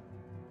appeal.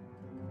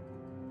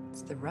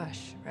 It's the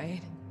rush,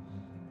 right?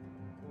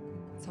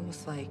 It's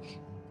almost like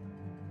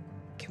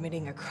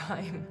committing a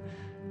crime.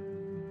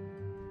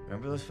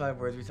 Remember those 5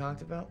 words we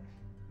talked about?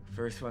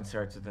 First one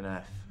starts with an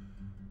F.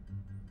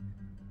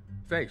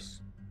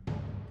 Face.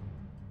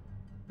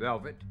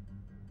 Velvet.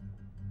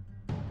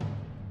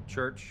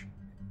 Church.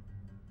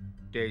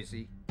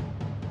 Daisy.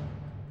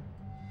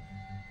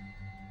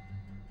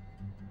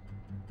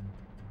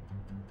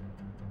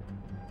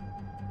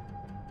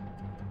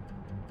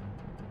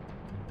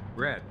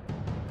 Red.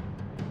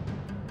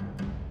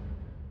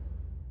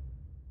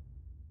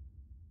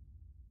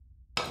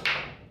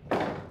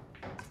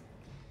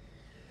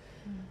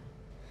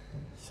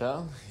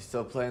 So, you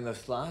still playing those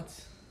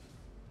slots?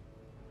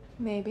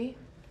 Maybe.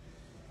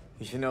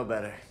 You should know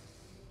better.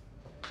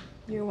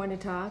 You're one to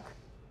talk.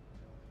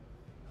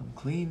 I'm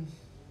clean.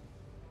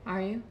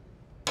 Are you?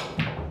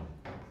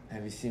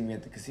 Have you seen me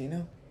at the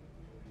casino?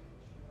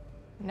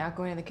 Not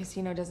going to the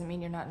casino doesn't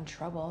mean you're not in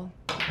trouble.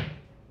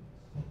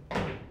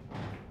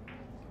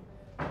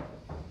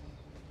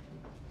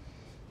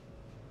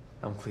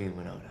 I'm clean,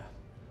 Winona.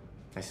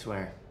 I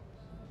swear.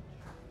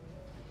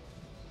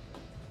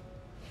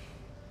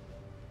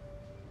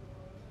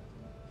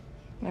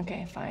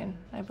 Okay, fine.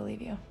 I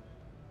believe you.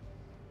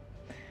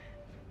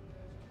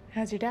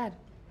 How's your dad?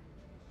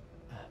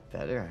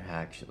 Better,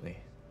 actually.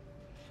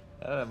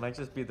 It might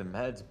just be the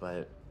meds,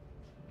 but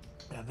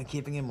I've been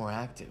keeping him more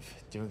active,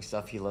 doing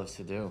stuff he loves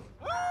to do.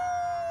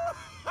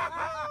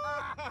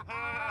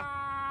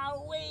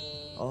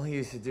 All he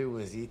used to do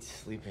was eat,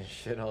 sleep, and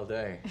shit all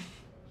day.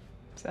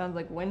 Sounds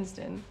like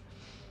Winston.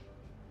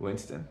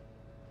 Winston?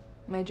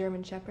 My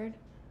German Shepherd.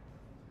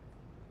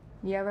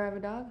 You ever have a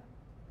dog?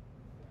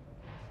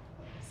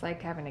 It's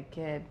like having a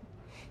kid.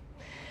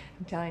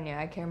 I'm telling you,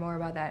 I care more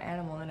about that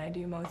animal than I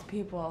do most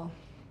people.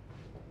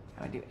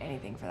 I would do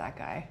anything for that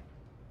guy.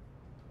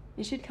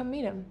 You should come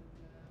meet him.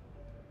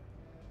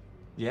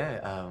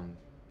 Yeah,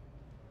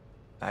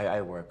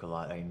 I work a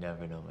lot. I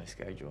never know my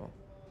schedule.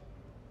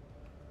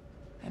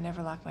 I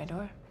never lock my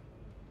door.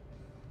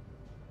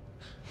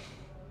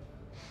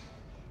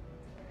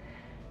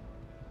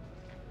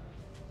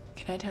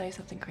 Can I tell you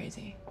something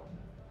crazy?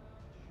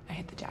 I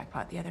hit the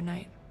jackpot the other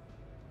night.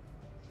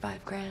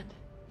 5 grand.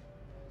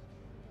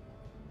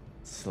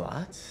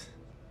 Slots?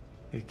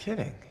 You're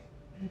kidding.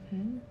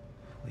 Mm-hmm.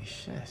 Holy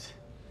shit.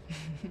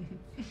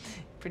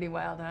 Pretty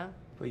wild, huh?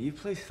 But you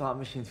play slot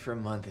machines for a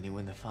month and you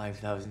win the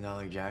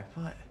 $5,000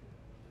 jackpot?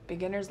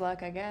 Beginner's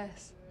luck, I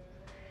guess.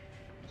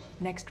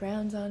 Next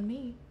round's on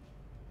me.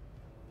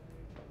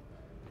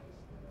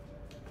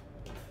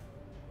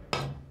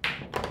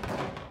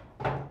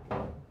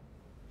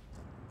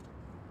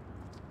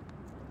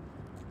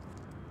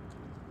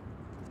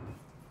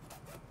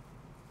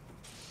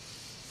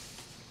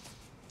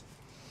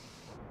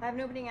 I have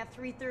an opening at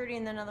 3:30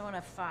 and then another one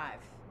at 5.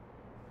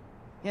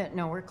 Yeah,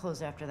 no, we're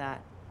closed after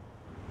that.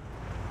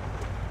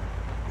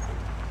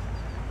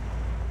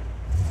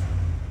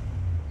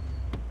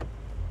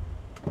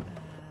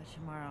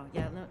 Tomorrow.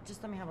 Yeah, no,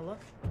 just let me have a look.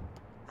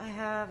 I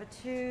have a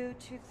 2,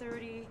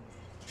 2:30.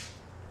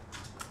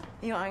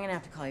 You know, I'm gonna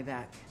have to call you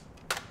back.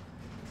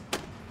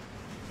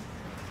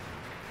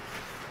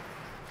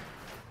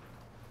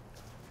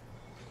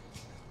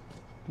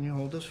 Can you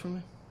hold this for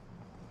me?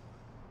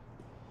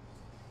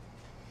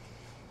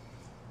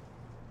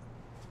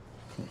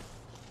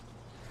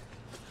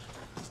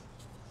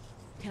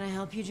 Can I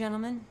help you,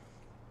 gentlemen?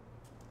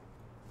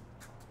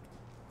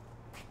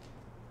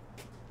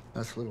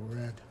 That's Little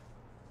Red.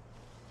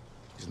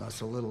 He's not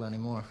so little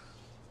anymore.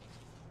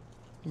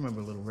 You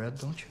remember Little Red,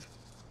 don't you?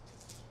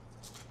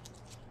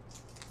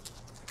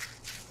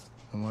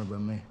 And what about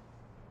me?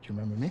 Do you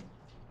remember me?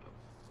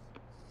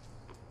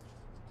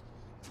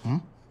 Hmm?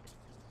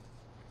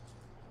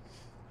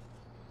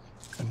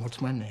 And what's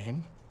my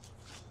name?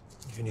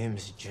 Your name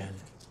is Jen.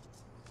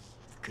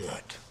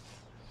 Good.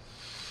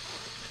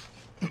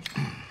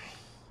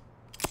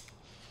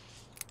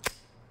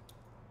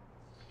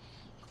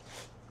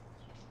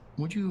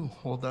 Would you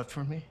hold that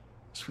for me,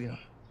 sweetheart?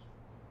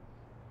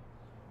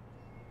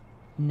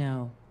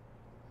 No.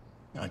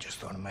 I just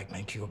thought it might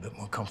make you a bit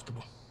more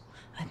comfortable.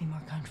 I'd be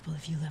more comfortable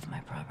if you left my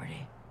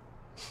property.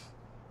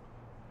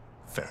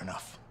 Fair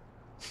enough.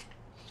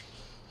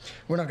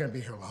 We're not gonna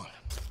be here long.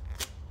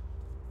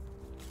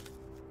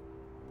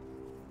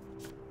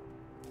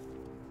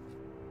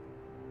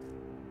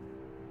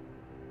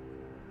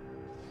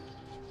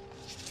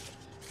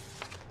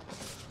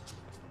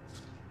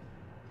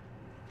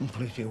 And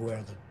please be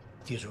aware that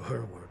these are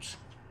her words,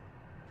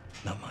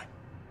 not mine.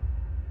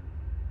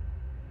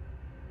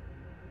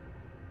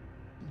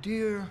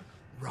 Dear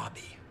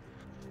Robbie,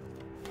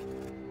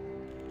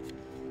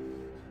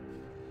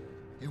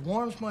 it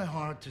warms my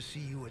heart to see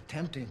you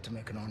attempting to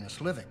make an honest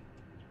living.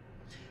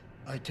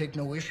 I take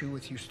no issue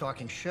with you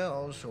stocking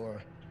shelves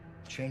or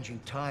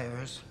changing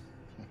tires.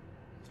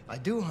 I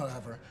do,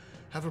 however,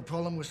 have a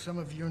problem with some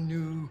of your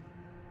new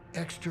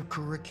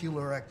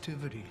extracurricular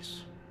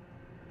activities.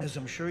 As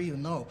I'm sure you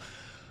know,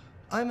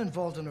 I'm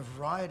involved in a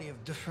variety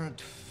of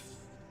different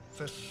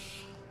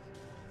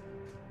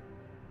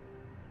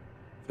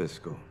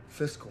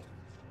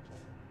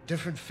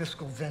different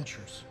fiscal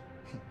ventures.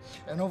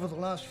 And over the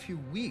last few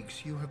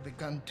weeks, you have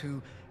begun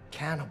to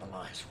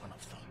cannibalize one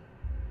of them.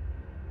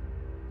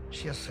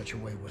 She has such a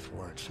way with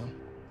words, huh?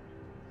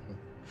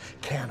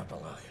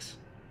 Cannibalize.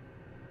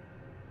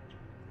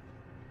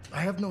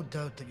 I have no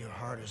doubt that your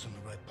heart is in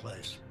the right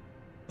place,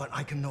 but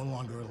I can no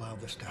longer allow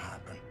this to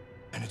happen.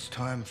 And it's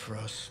time for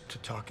us to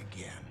talk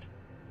again,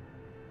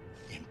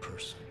 in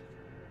person.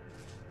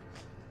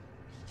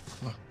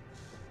 Look,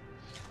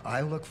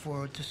 I look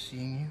forward to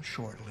seeing you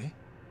shortly.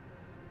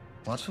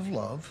 Lots of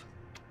love,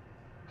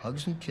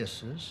 hugs and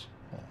kisses.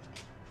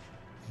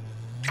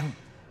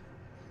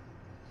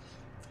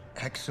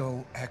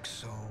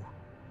 XOXO,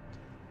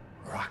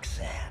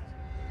 Roxanne.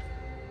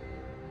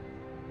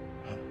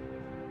 Huh.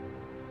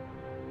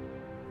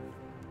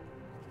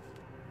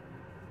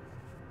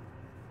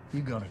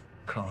 You got a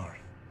car.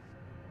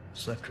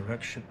 Is that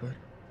correct, shipwright?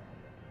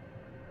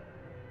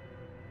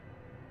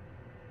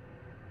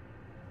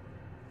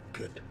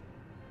 Good.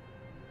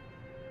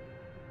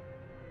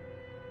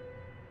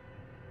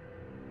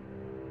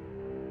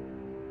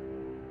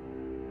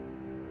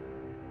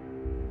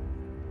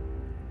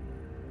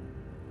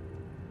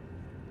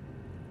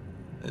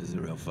 This is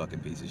a real fucking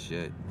piece of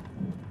shit.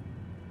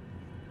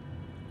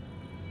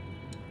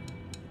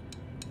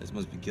 This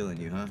must be killing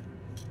you, huh?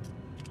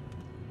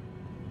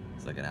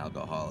 It's like an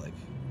alcoholic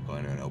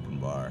going to an open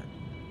bar.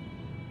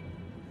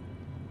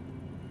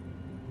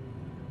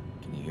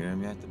 Can you hear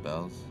him yet? The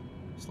bells?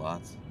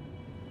 Slots?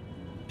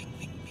 Ping,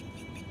 ping, ping,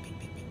 ping, ping, ping, ping,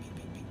 ping,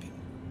 ping, ping, ping.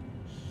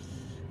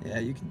 Yeah,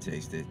 you can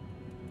taste it.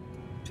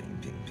 Ping,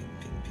 ping, ping,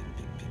 ping, ping,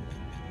 ping, ping, ping, ping,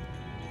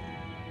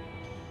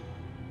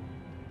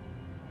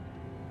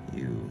 ping.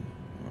 You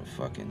are a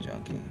fucking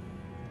junkie.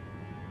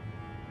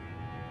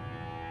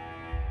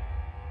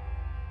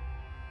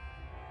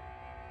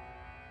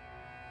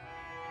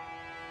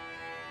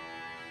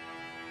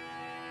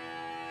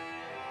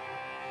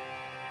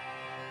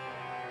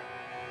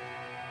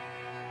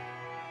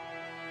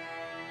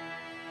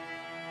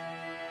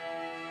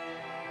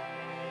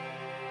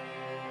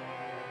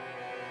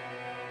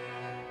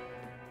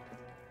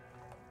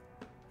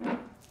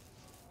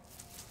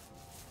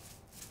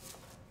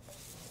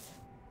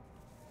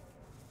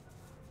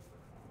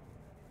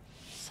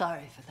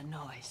 Sorry for the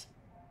noise.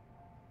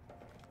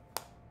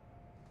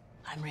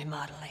 I'm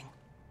remodeling.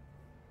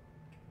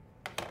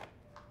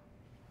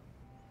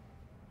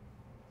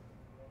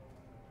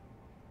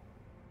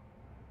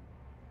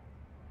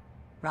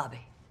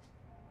 Robbie.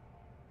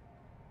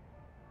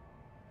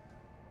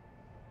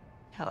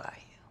 How are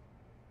you?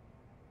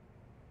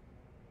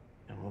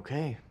 I'm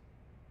okay.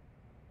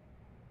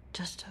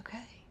 Just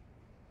okay.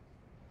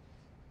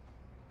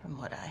 From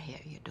what I hear,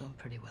 you're doing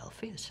pretty well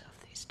for yourself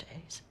these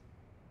days.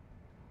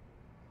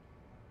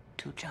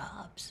 2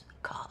 jobs, a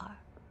car.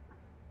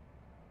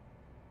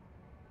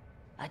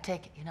 I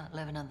take it you're not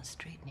living on the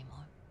street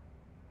anymore.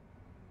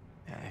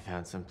 Yeah, I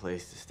found some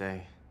place to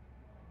stay.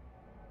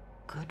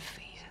 Good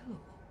for you.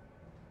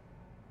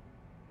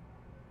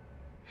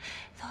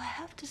 Though I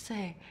have to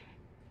say,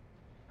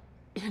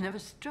 you never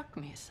struck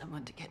me as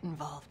someone to get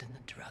involved in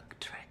the drug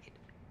trade.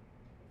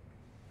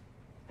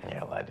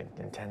 Yeah, well, I didn't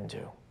intend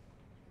to.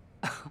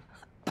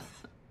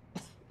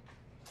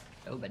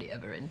 Nobody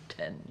ever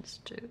intends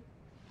to.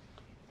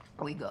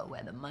 We go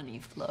where the money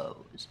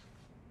flows.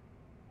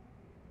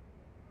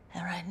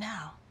 And right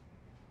now,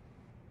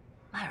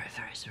 my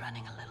river is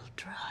running a little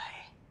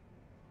dry.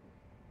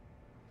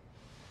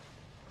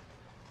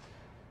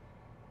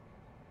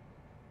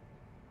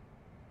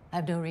 I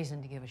have no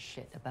reason to give a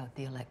shit about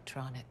the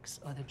electronics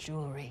or the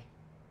jewelry.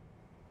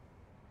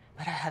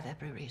 But I have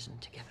every reason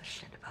to give a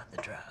shit about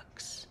the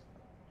drugs.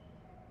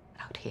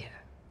 Out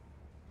here,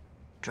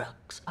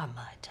 drugs are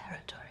my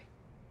territory.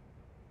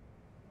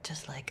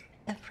 Just like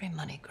every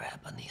money grab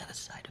on the other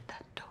side of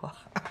that door.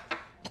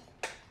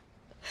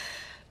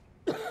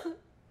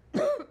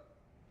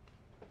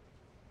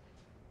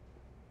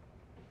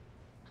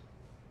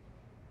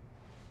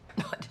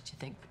 What did you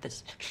think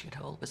this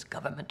shithole was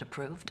government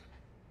approved?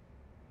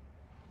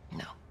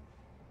 No.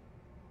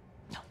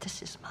 No,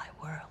 this is my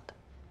world.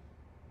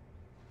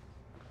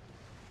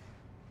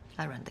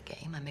 I run the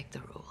game, I make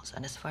the rules,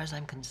 and as far as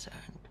I'm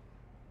concerned,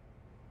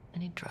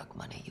 any drug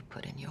money you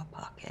put in your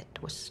pocket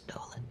was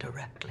stolen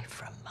directly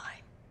from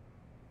mine.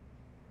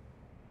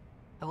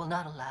 I will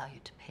not allow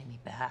you to pay me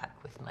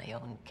back with my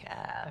own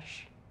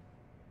cash.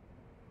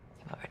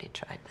 You've already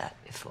tried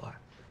that before.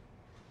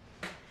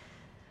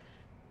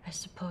 I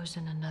suppose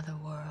in another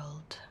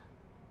world,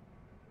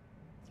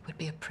 it would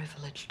be a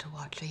privilege to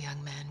watch a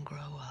young man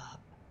grow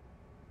up.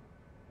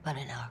 But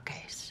in our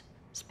case,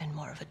 it's been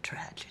more of a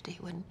tragedy,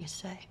 wouldn't you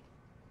say?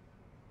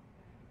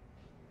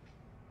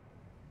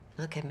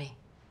 Look at me.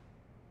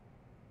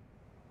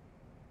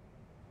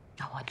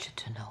 I want you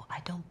to know I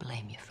don't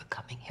blame you for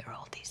coming here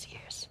all these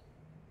years.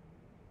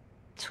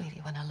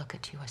 Sweetie, when I look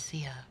at you, I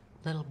see a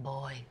little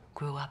boy who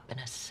grew up in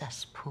a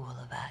cesspool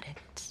of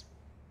addicts.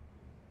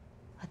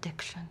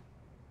 Addiction.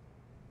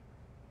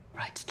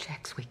 Writes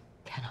checks we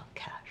cannot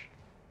cash.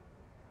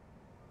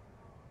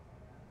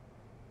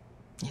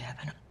 You have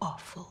an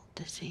awful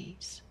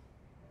disease.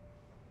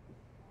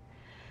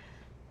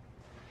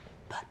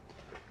 But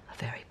a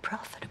very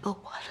profitable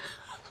one.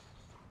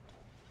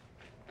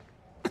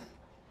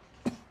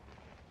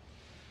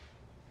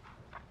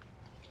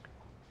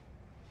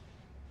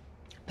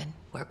 I've been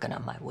working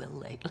on my will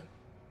lately.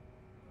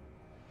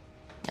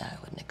 I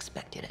wouldn't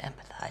expect you to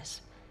empathize.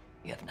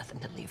 You have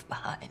nothing to leave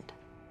behind.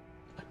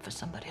 But for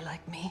somebody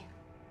like me,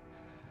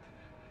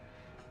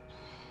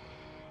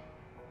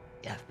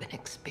 I've been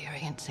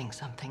experiencing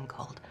something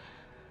called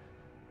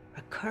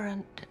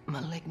recurrent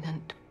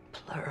malignant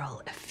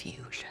pleural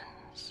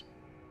effusions.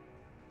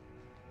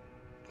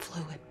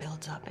 Fluid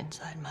builds up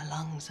inside my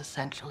lungs,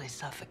 essentially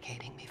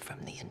suffocating me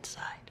from the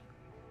inside.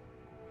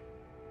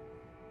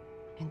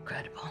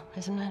 Incredible,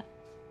 isn't it?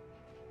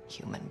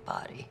 Human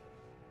body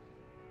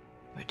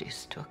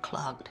reduced to a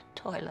clogged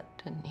toilet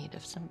in need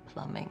of some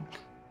plumbing.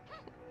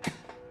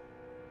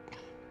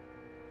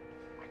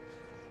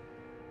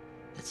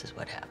 This is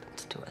what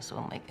happens to us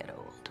when we get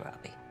old,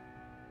 Robbie.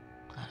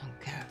 I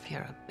don't care if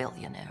you're a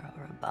billionaire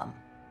or a bum.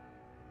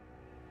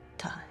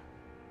 Time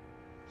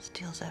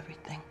steals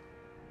everything.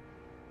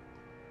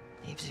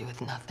 Leaves you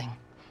with nothing.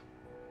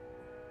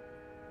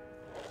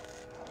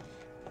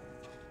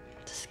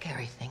 It's a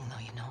scary thing,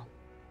 though, you know.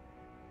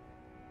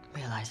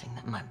 Realizing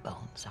that my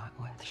bones aren't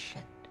worth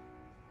shit.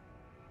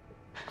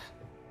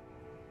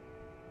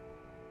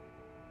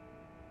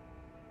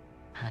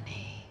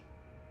 Honey.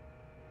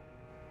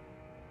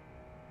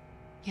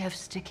 You have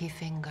sticky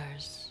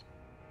fingers.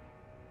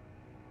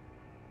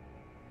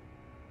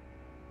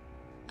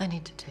 I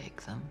need to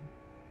take them.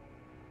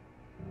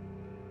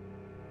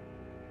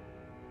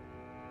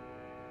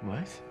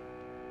 What?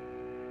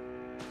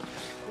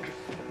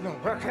 No,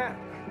 I can't.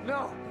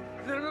 No.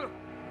 No.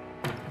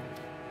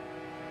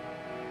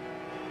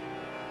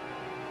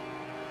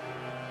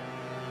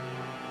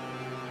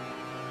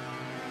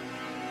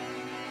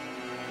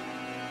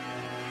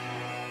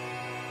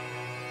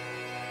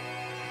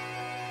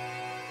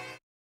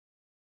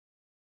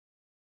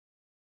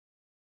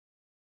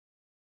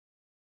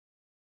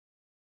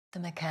 The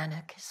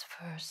mechanic is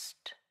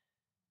first,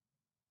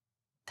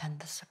 then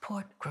the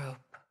support group,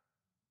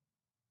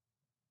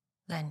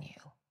 then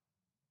you.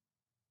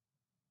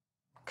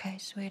 Okay,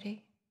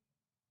 sweetie?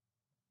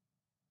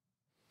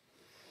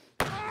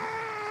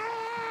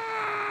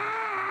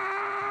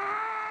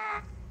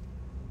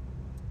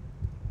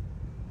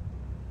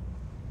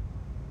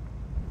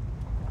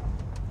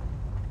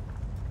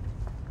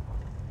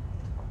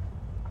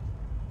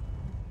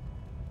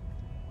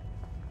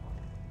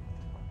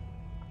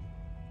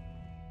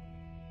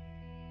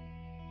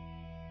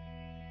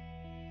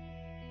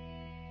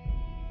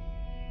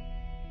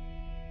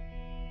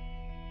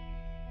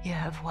 You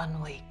have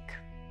 1 week.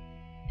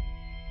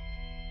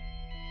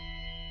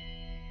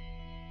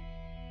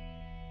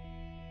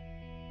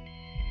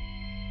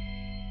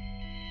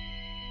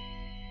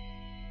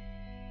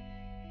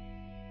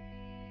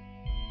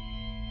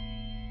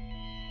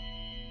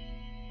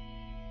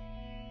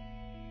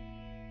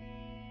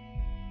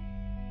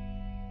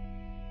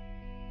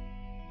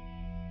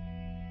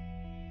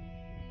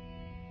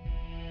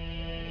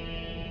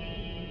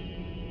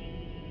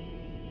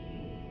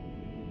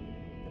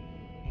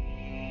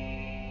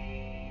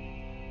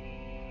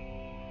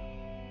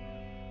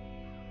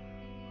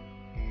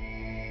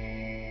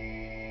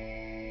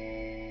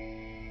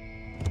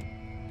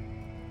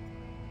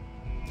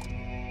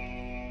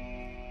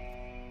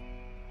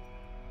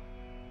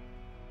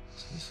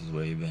 This is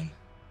where you've been.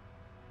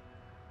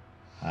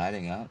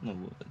 Hiding out in the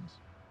woods.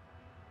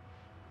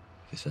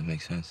 Guess that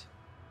makes sense.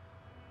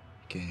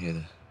 You can hear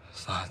the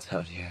slots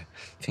out here.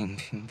 Ping,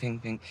 ping, ping,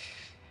 ping.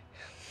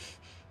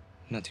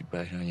 Not too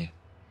bright, are you?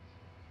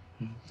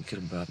 You could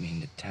have brought me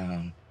into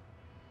town.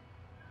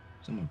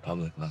 Somewhere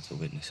public, lots of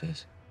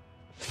witnesses.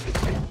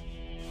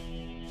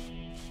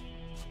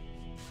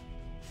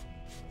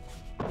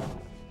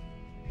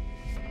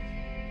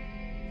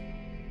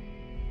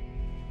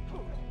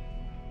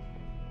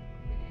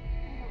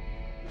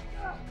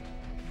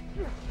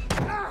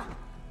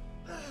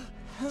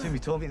 Jimmy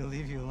told me to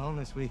leave you alone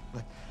this week,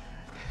 but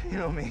you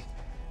know me.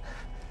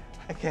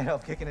 I can't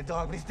help kicking a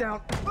dog when he's down.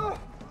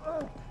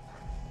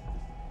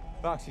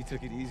 Roxy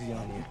took it easy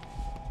on you.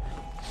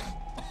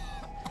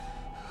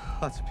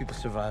 Lots of people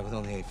survive with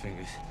only 8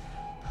 fingers.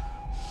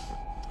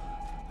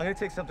 I'm gonna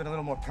take something a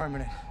little more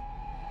permanent.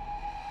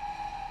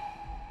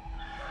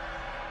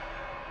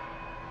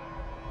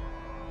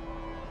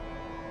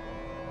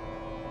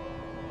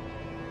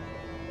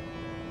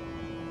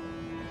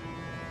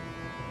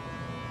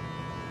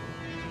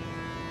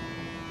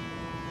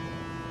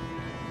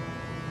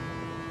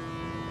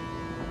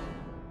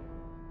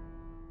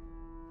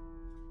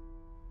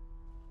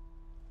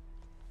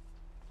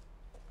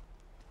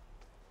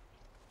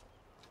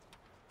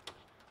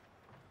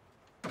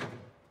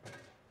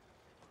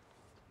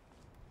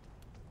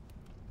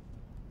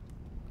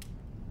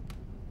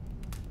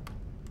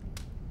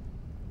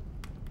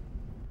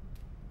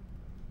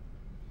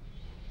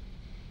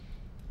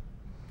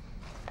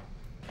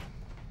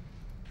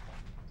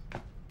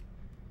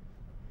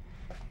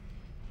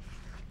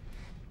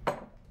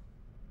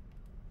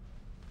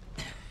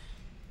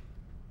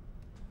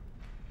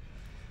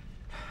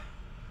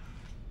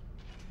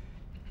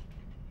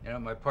 You know,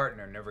 my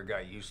partner never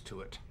got used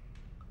to it.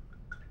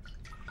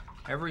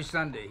 Every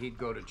Sunday, he'd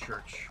go to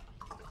church,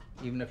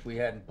 even if we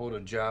hadn't pulled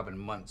a job in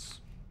months.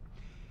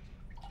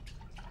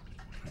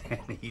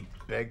 And he'd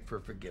beg for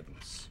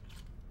forgiveness.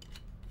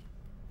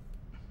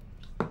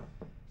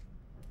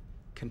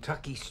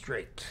 Kentucky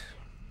Straight.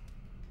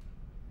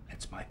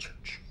 That's my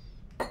church.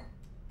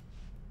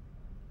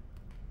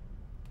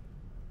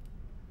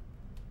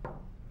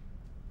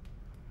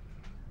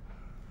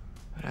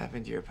 What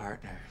happened to your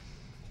partner?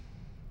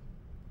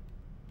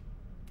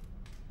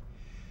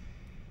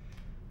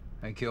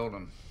 I killed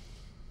him.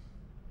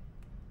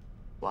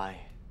 Why?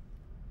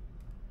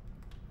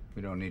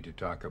 We don't need to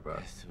talk about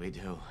it. Yes, we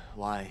do.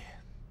 Why?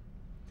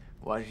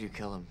 Why did you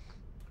kill him?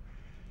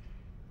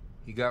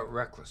 He got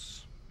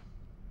reckless.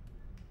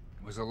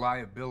 It was a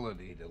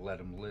liability to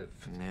let him live.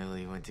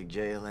 Nearly went to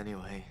jail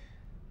anyway.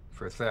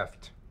 For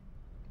theft.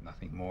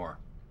 Nothing more.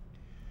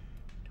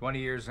 20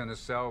 years in a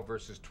cell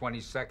versus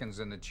 20 seconds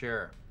in the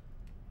chair.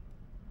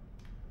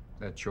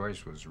 That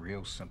choice was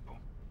real simple.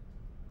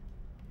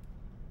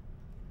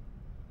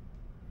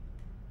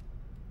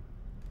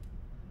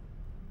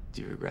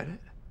 Do you regret it?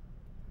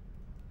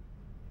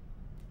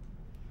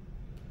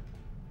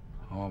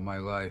 All my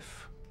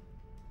life,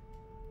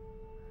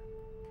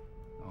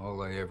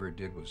 all I ever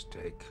did was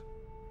take.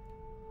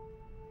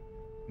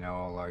 Now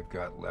all I've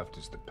got left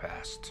is the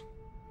past.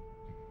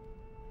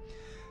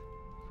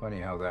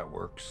 Funny how that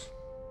works.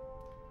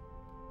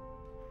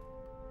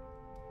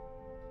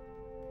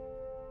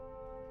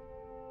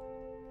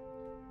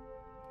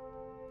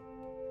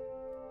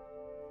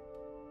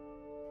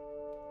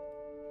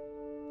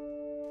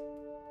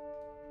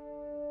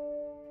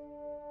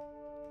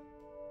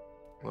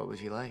 What was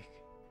he like?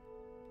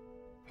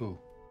 Who?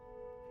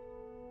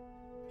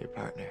 Your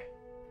partner.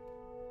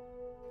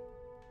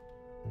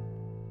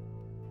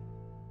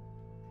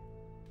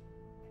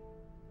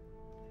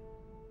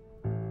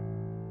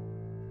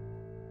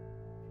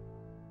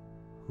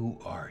 Who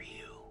are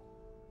you?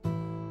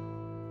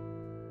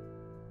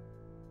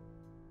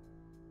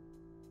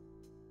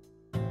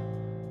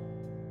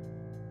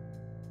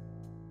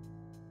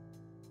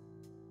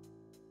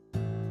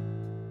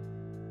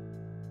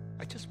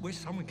 I just wish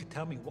someone could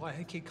tell me why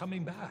I keep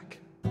coming back.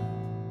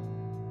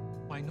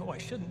 I know I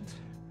shouldn't.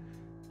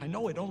 I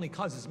know it only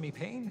causes me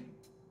pain.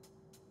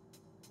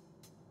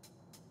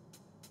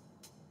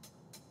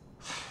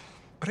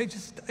 But I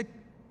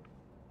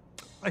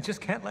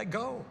just can't let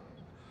go.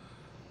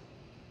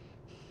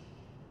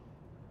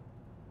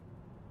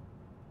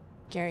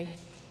 Gary,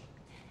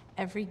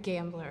 every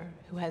gambler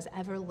who has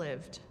ever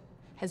lived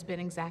has been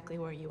exactly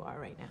where you are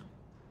right now.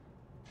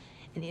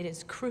 And it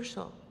is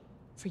crucial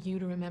for you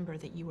to remember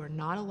that you are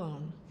not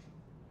alone.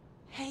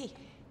 Hey,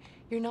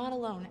 you're not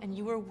alone, and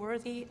you are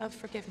worthy of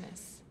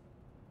forgiveness.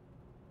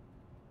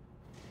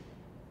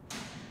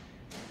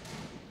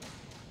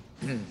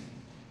 Can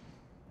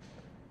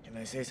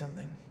I say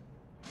something?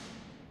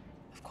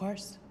 Of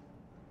course.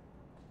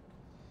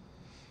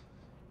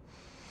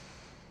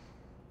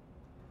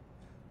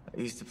 I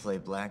used to play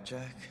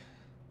blackjack.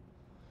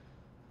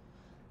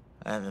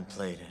 I haven't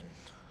played in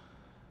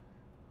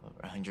over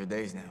 100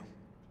 days now.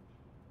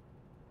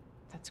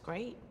 That's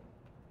great.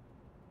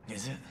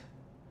 Is it?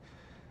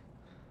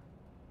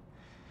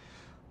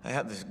 I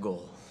have this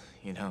goal,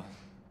 you know?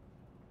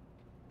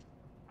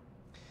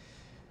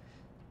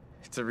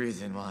 It's a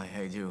reason why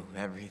I do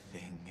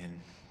everything,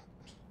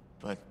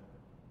 but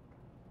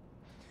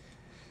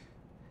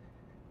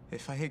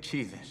if I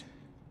achieve it,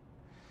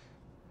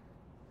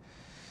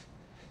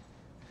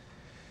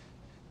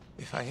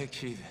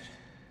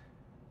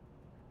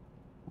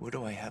 what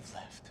do I have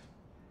left?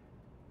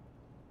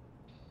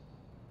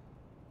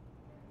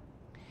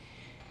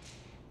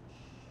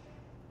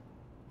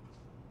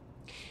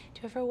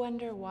 Do you ever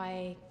wonder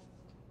why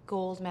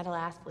gold medal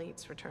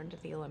athletes return to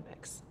the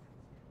Olympics?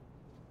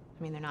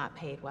 I mean, they're not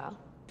paid well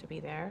to be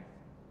there,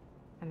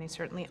 and they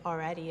certainly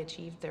already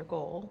achieved their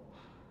goal.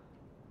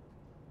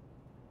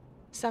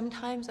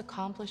 Sometimes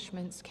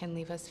accomplishments can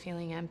leave us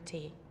feeling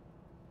empty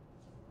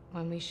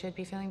when we should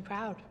be feeling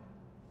proud.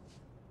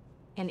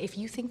 And if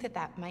you think that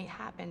that might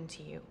happen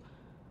to you,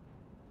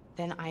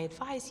 then I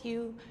advise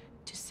you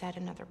to set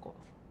another goal.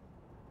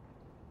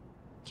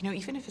 You know,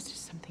 even if it's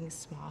just something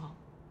small,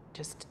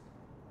 just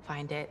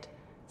find it,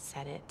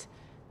 set it,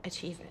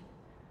 achieve it.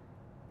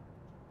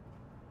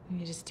 And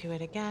you just do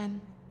it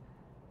again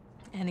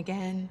and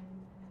again.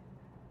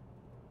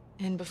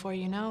 And before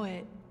you know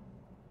it,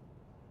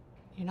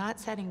 you're not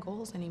setting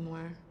goals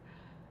anymore.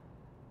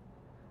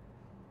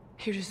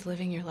 You're just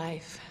living your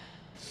life.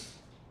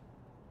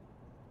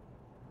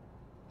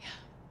 Yeah.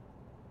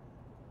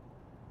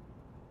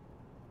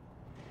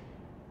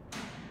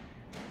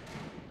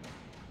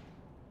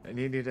 I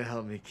need you to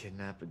help me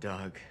kidnap a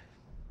dog.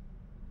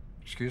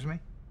 Excuse me?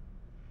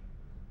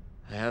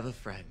 I have a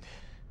friend.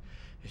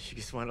 She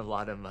just won a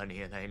lot of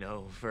money, and I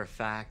know for a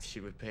fact she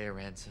would pay a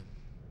ransom.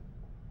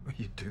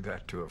 You do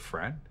that to a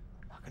friend?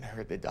 I'm not gonna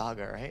hurt the dog,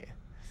 all right?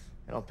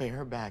 And I'll pay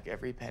her back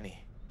every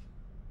penny.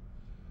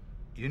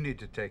 You need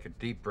to take a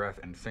deep breath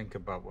and think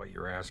about what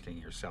you're asking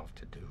yourself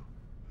to do.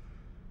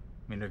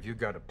 I mean, have you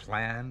got a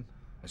plan,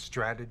 a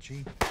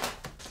strategy?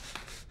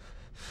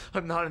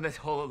 I'm not in this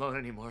hole alone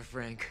anymore,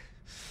 Frank.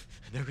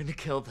 They're gonna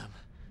kill them.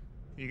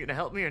 You gonna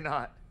help me or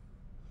not?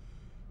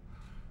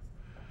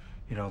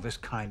 You know, this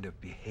kind of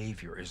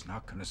behavior is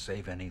not going to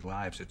save any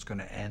lives. It's going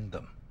to end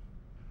them.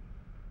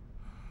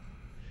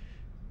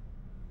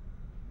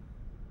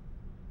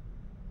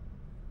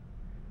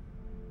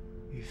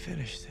 You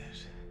finished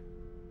it.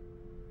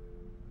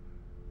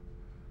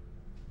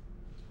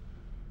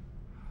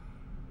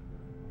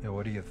 Yeah,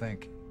 what do you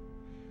think?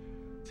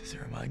 Does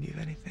it remind you of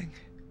anything?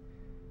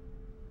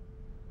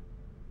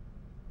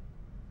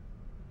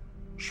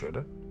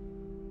 Shoulda?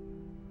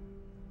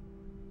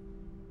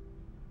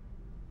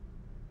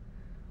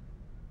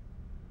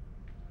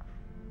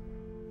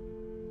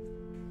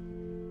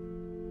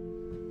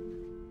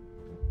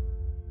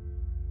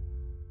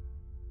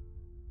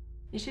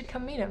 You should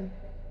come meet him.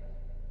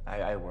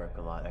 I work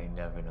a lot. I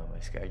never know my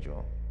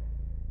schedule.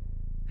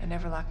 I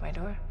never lock my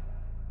door.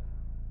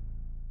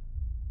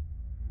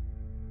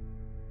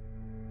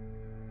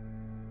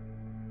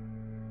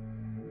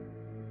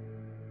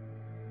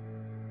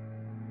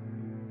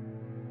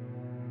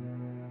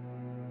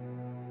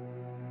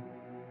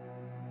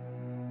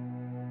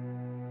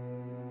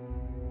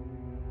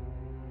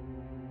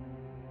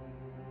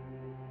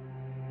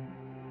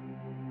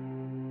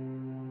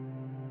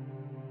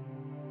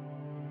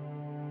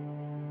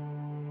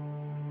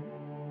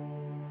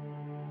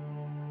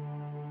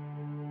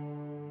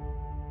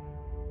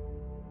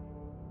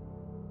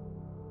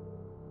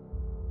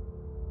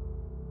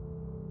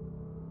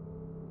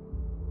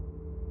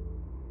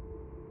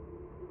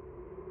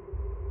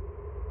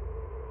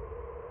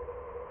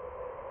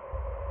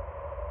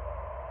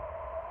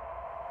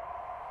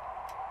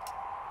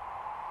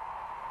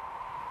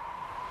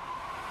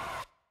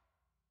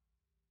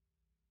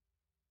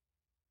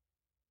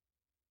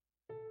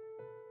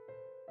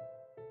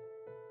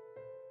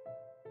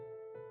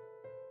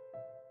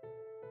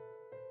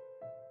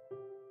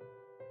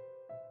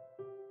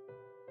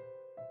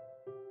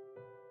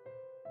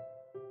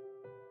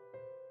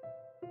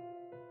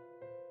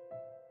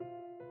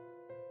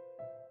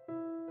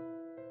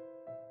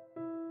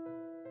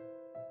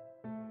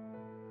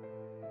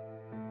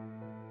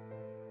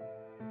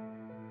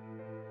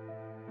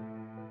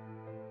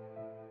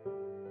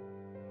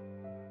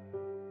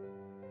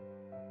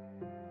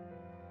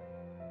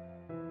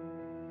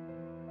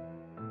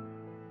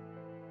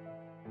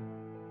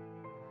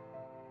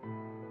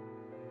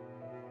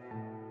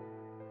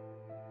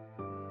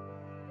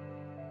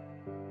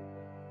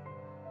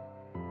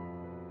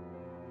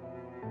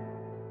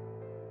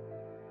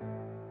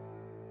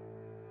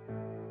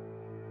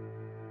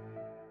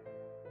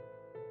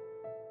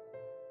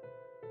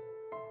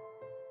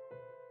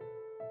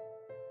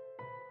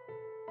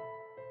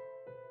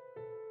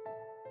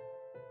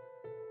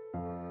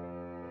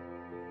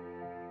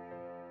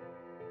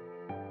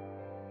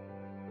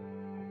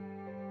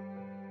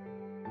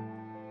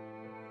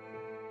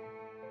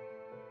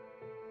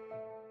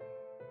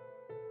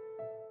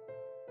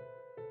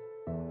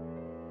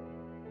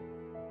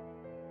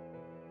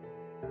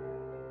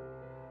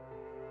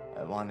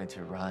 I wanted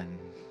to run,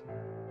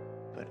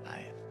 but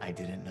I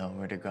didn't know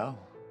where to go.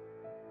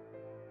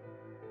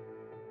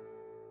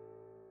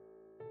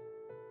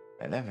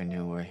 I never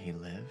knew where he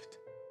lived.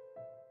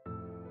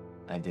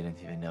 I didn't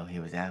even know he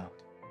was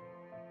out.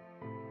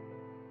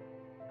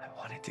 I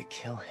wanted to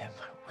kill him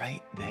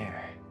right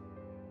there.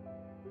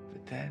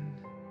 But then,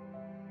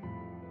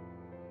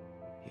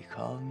 he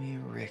called me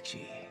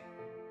Richie.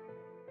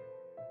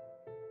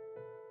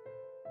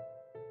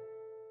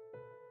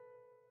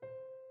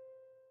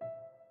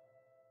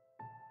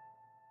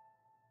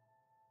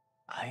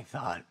 I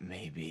thought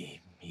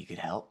maybe he could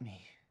help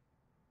me.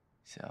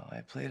 So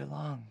I played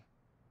along.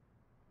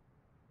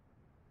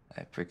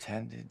 I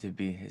pretended to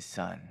be his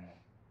son.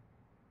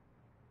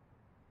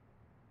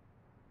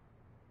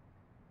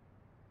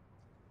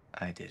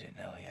 I didn't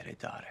know he had a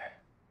daughter.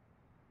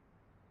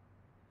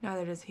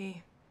 Neither does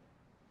he.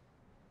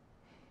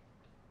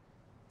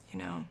 You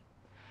know,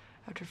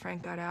 after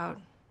Frank got out,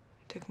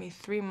 it took me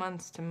 3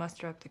 months to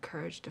muster up the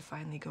courage to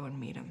finally go and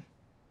meet him.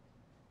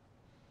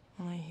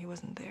 Only he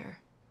wasn't there.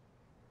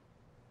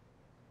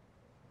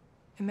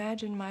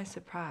 Imagine my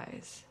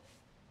surprise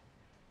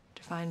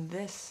to find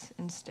this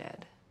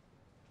instead.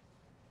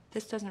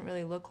 This doesn't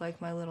really look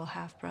like my little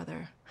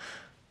half-brother.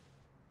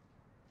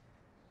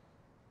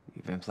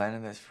 You've been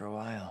planning this for a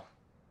while.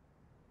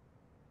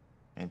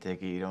 I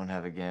take it you don't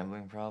have a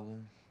gambling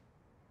problem?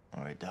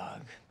 Or a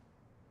dog?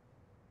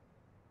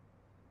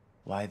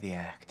 Why the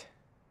act?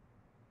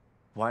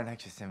 Why not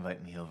just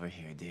invite me over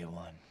here day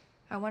one?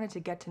 I wanted to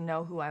get to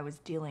know who I was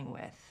dealing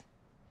with.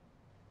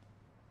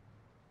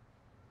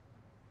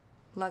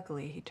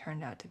 Luckily, he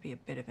turned out to be a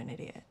bit of an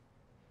idiot.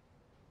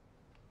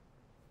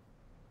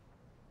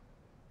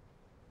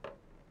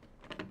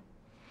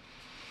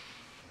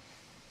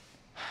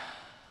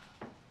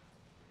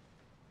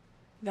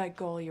 That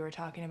goal you were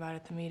talking about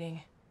at the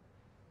meeting,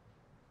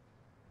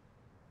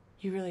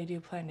 you really do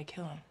plan to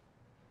kill him.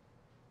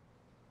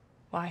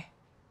 Why?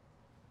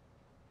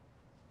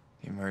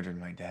 He murdered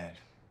my dad.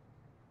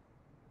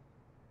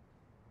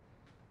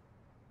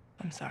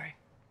 I'm sorry.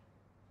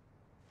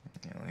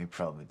 You know, he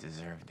probably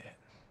deserved it.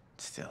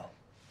 Still.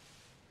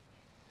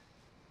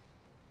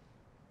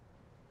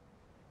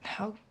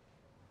 How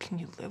can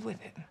you live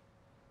with him?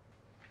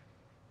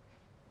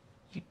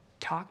 You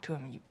talk to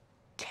him, you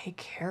take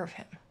care of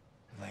him.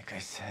 Like I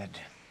said,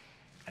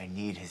 I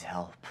need his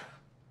help.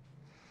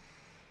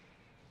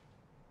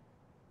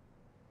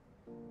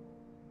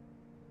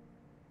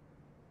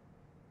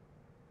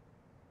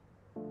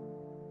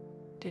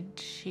 Did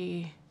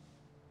she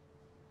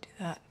do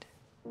that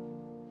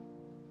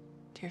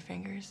with your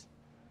fingers?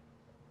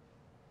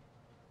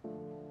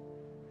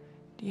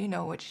 Do you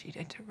know what she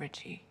did to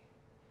Richie?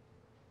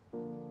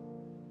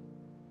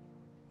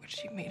 What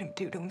she made him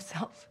do to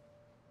himself?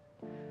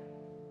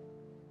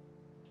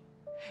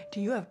 Do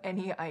you have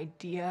any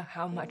idea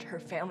how much her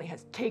family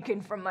has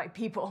taken from my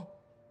people?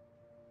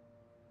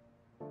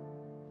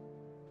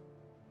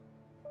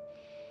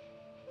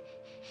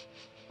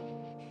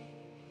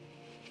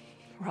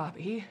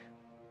 Robbie,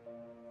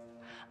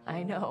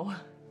 I know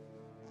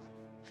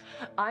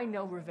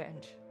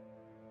revenge.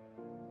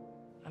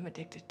 I'm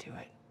addicted to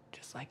it,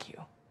 just like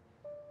you.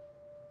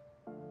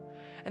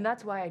 And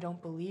that's why I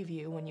don't believe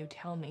you when you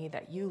tell me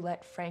that you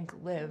let Frank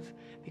live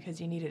because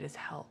you needed his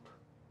help.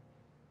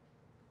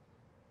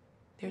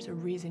 There's a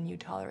reason you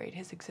tolerate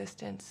his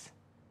existence.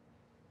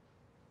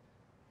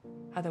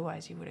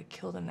 Otherwise, you would have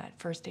killed him that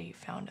first day you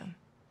found him.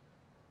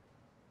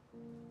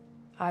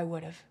 I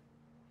would have.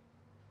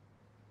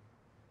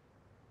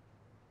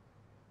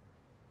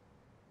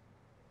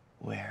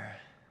 Where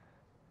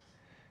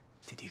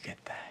did you get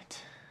that?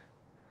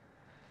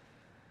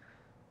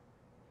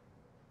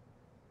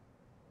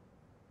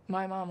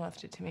 My mom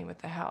left it to me with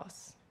the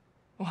house.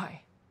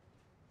 Why?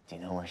 Do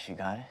you know where she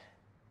got it?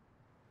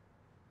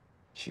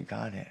 She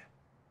got it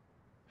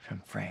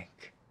from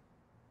Frank.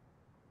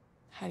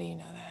 How do you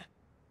know that?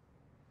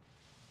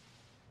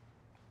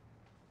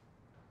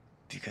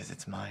 Because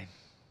it's mine.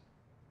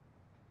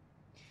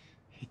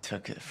 He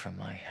took it from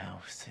my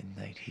house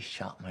the night he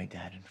shot my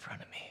dad in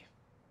front of me.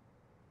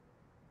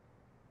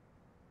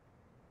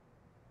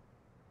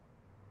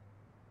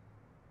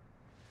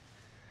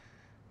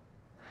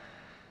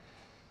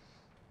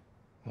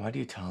 Why do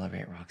you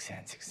tolerate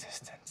Roxanne's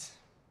existence?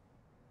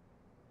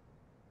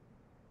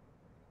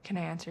 Can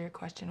I answer your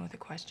question with a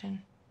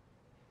question?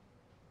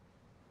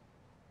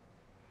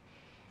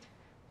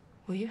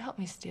 Will you help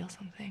me steal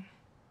something?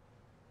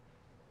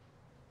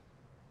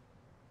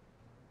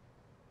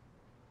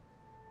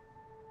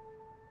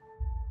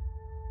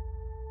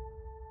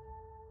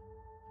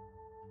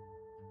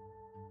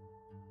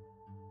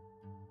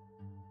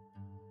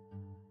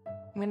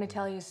 I'm going to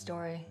tell you a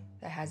story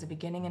that has a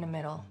beginning and a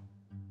middle.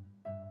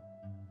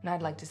 And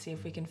I'd like to see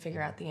if we can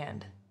figure out the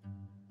end.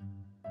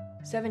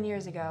 7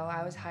 years ago,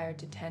 I was hired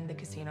to tend the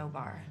casino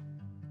bar.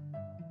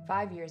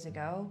 5 years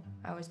ago,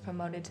 I was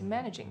promoted to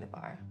managing the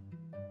bar.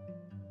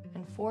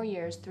 And 4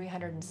 years,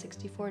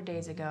 364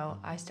 days ago,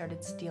 I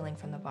started stealing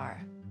from the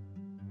bar.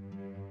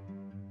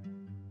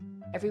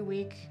 Every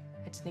week,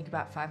 I'd sneak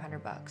about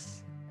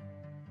 $500.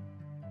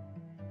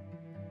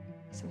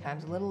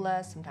 Sometimes a little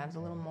less, sometimes a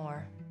little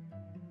more.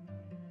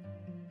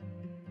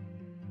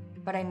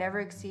 But I never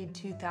exceed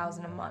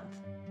 $2,000 a month.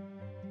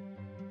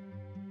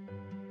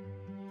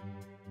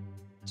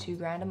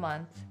 $2,000 a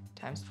month,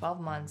 times 12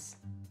 months,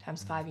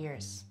 times 5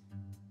 years.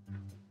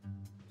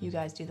 You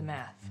guys do the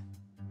math.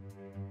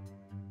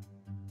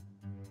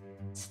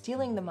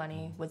 Stealing the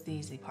money was the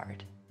easy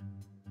part.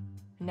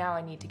 Now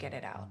I need to get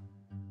it out.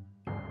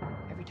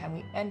 Every time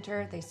we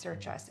enter, they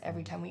search us.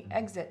 Every time we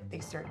exit, they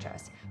search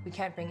us. We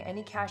can't bring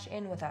any cash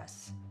in with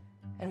us.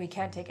 And we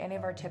can't take any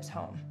of our tips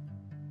home.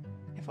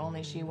 If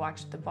only she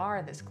watched the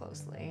bar this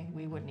closely,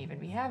 we wouldn't even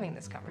be having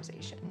this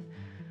conversation.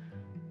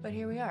 But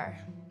here we are.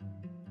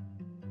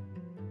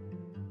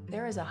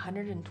 There is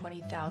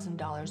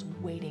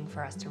 $120,000 waiting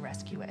for us to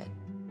rescue it.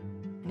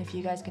 And if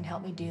you guys can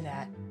help me do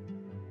that,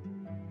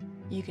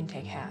 you can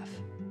take half.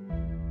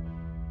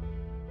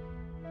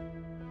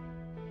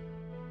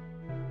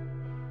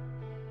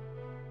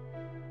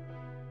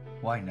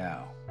 Why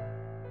now?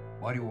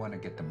 Why do you want to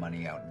get the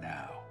money out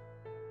now?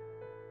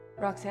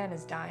 Roxanne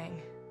is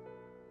dying,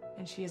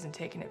 and she isn't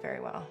taking it very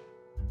well.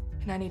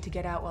 And I need to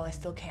get out while I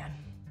still can.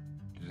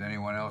 Does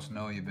anyone else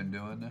know you've been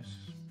doing this?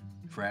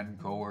 Friend,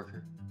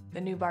 coworker? The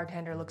new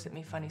bartender looks at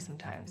me funny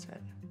sometimes, but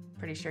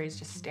pretty sure he's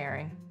just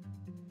staring.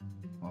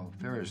 Well, if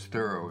they're as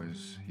thorough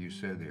as you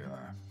said they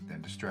are,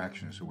 then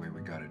distraction is the way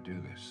we gotta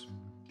do this.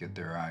 Get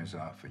their eyes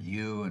off of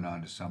you and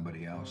onto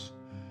somebody else.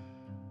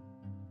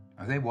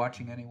 Are they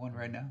watching anyone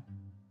right now?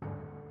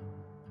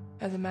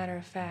 As a matter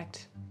of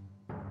fact,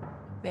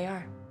 they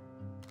are.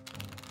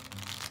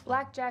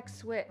 Blackjack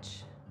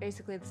switch.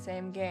 Basically the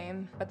same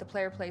game, but the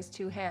player plays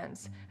 2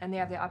 hands, and they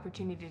have the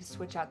opportunity to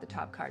switch out the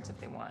top cards if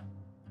they want.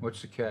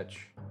 What's the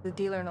catch? The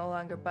dealer no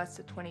longer busts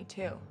at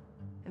 22.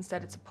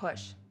 Instead, it's a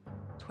push.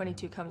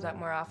 22 comes up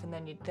more often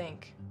than you'd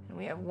think. And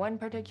we have one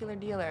particular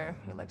dealer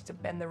who likes to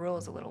bend the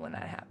rules a little when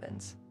that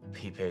happens.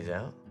 He pays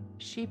out?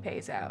 She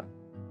pays out.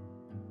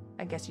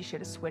 I guess you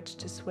should have switched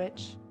to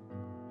switch.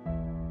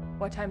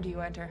 What time do you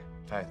enter?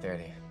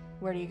 5:30.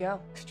 Where do you go?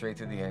 Straight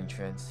through the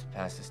entrance,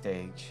 past the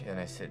stage, and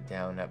I sit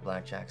down at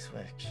Blackjack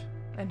Switch.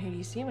 And who do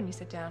you see when you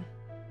sit down?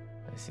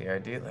 I see our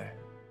dealer.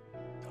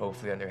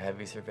 Hopefully under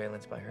heavy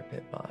surveillance by her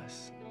pit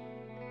boss.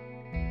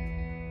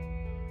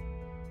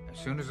 As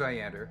soon as I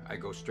enter, I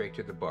go straight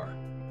to the bar.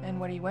 And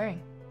what are you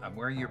wearing? I'm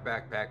wearing your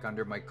backpack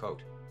under my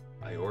coat.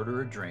 I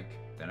order a drink,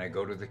 then I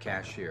go to the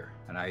cashier,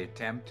 and I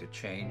attempt to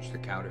change the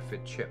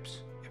counterfeit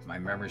chips. If my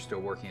memory's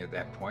still working at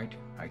that point,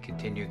 I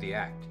continue the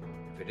act.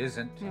 If it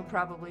isn't, It'll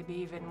probably be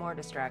even more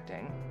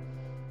distracting.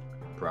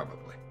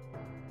 probably.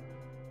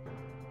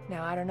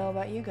 Now, I don't know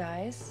about you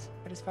guys,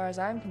 but as far as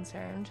I'm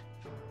concerned,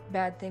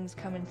 bad things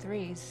come in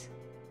threes.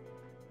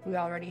 We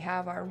already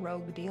have our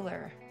rogue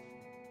dealer.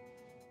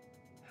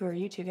 Who are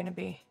you two gonna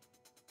be?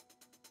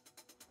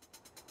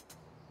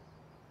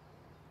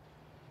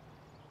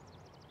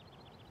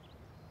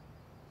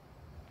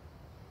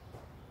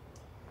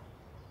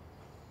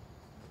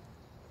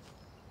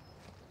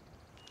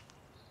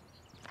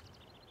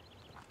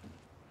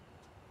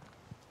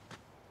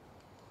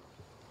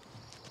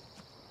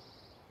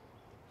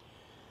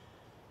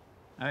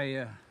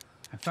 I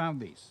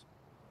found these.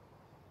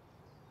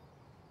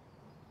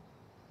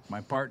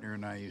 My partner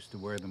and I used to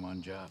wear them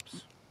on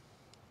jobs.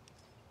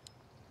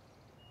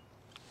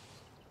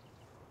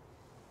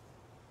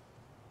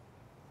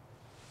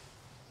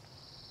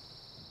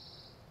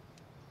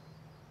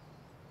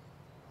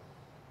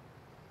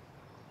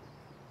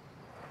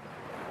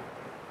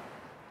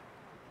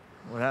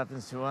 What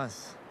happens to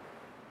us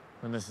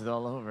when this is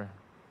all over?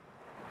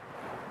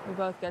 We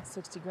both get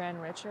 60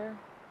 grand richer.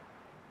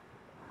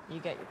 You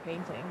get your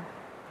painting.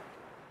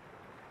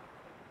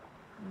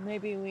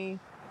 Maybe we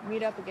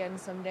meet up again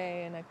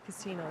someday in a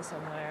casino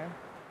somewhere.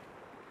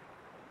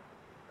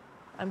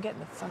 I'm getting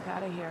the fuck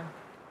out of here.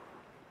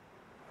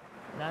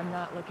 And I'm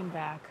not looking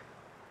back.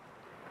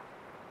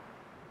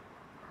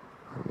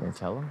 You gonna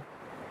tell him?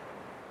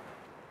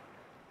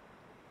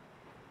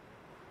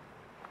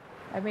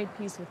 I've made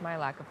peace with my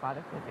lack of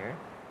father figure.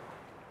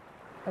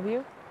 Have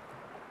you?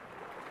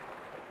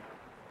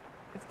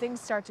 If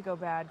things start to go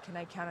bad, can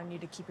I count on you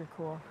to keep your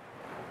cool?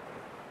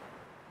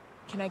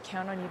 Can I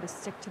count on you to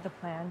stick to the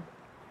plan?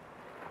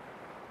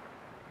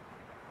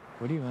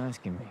 What are you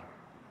asking me?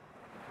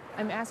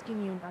 I'm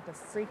asking you not to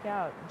freak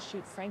out and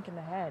shoot Frank in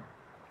the head.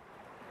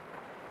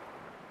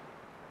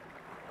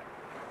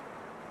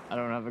 I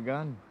don't have a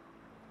gun.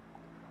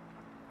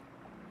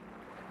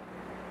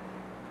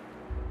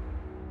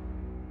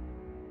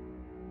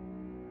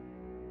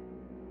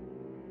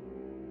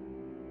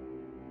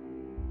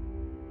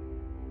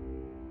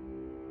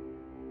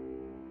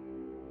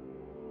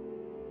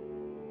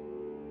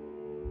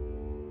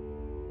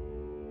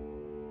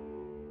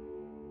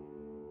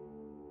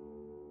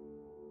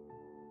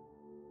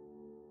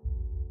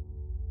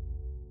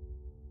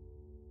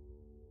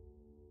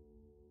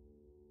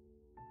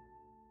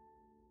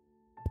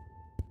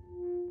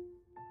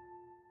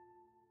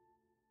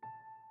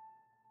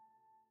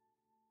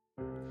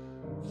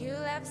 You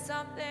left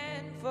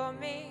something for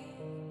me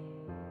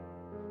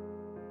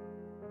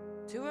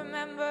to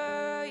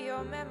remember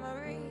your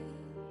memory.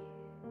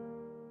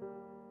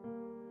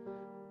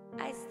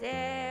 I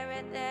stare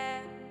at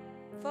them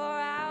for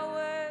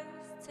hours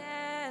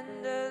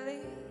tenderly.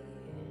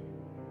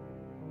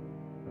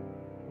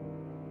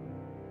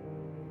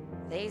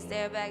 They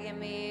stare back at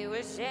me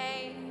with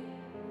shame.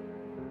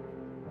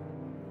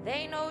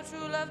 They know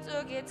true love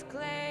took its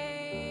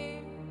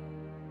claim,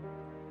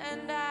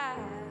 and I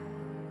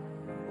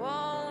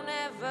won't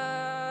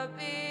ever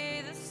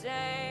be the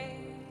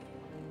same.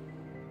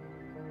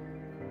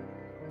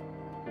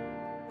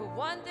 But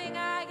one thing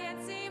I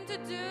can't seem to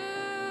do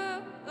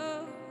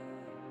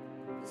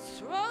is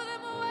throw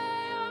them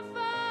away or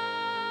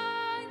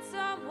find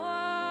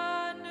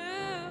someone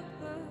new,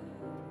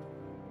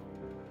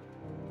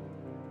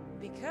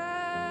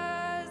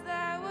 because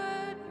that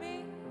would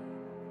mean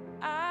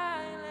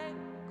I let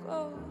go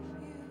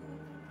of you.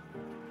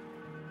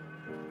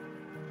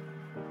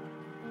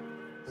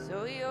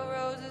 So your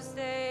roses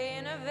stay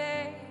in a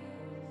vase,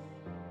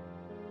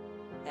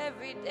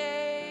 every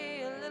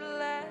day a little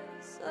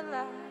less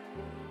alive.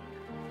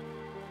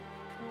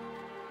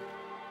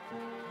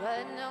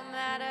 But no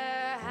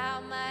matter how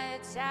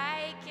much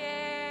I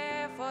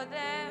care for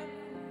them,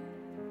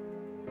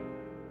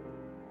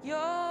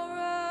 your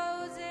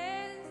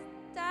roses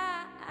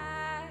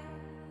die.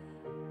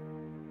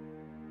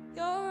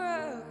 Your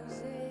roses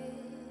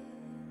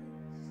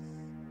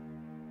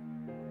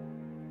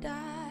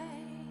die.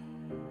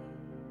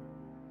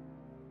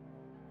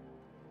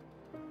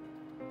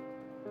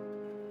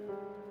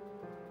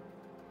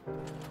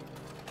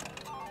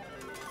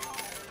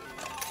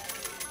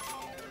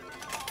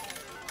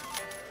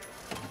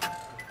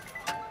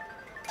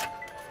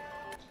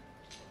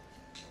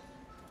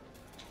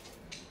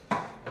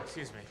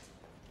 Excuse me.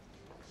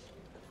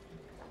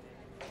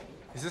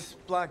 Is this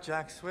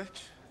Blackjack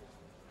Switch?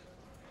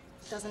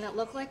 Doesn't it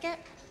look like it?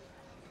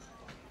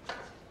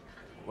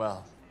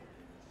 Well,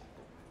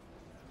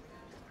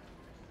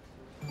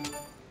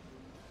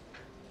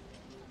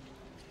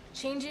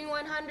 Changing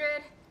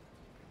 100.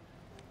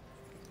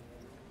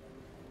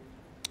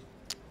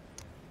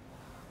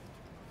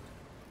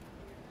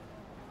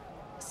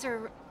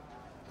 Sir,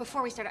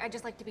 before we start, I'd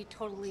just like to be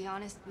totally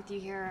honest with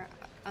you here.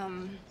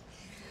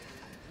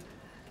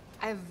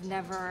 I've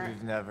never...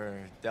 you've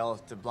never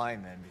dealt a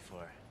blind man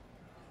before.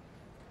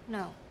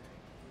 No.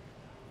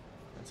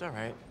 That's all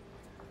right.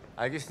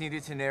 I just need you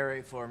to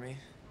narrate for me,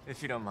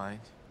 if you don't mind.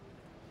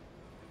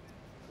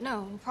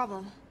 No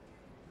problem.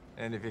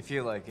 And if you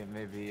feel like it,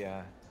 maybe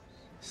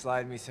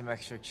Slide me some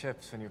extra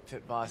chips when your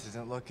pit boss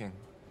isn't looking.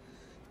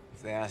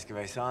 If they ask if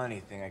I saw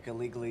anything, I can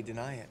legally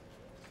deny it.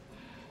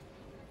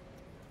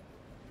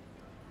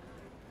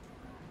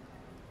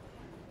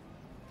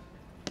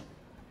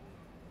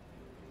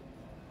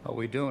 How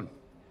we doing?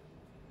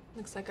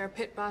 Looks like our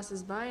pit boss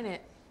is buying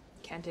it.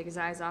 Can't take his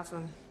eyes off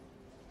him.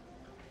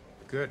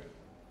 Good.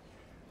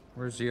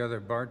 Where's the other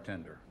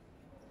bartender?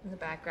 In the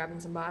back grabbing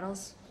some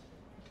bottles.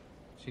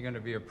 Is he gonna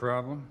be a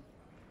problem?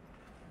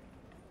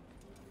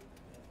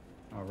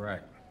 All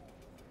right.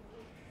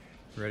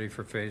 Ready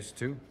for phase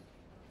 2?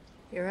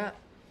 You're up.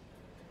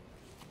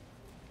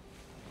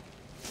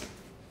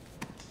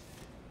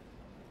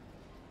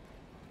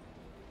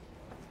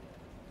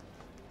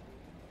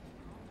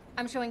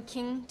 I'm showing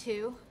King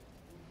 2.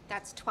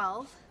 That's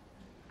 12.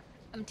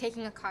 I'm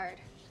taking a card.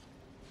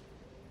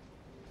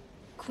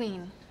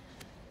 Queen.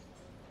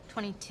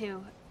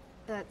 22.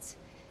 That's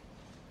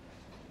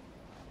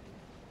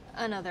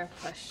another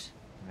push.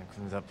 That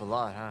comes up a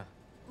lot, huh?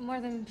 More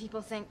than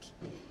people think.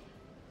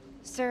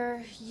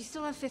 Sir, you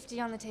still have 50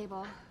 on the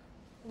table.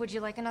 Would you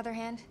like another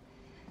hand?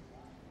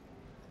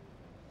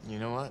 You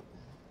know what?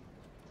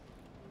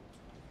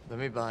 Let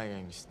me buy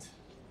you just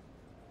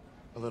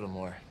a little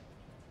more.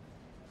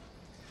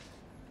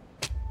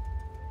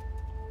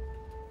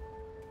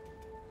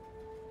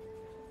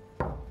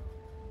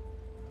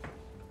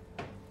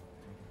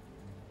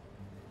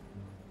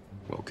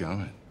 Well,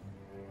 got it.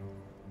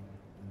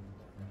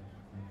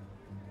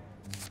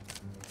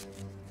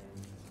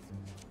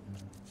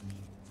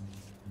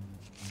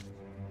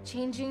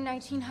 Changing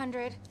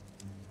 1900.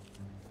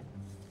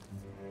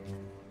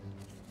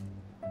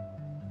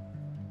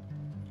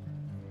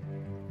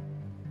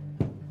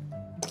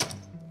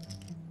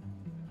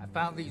 I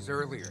found these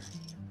earlier.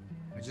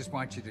 I just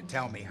want you to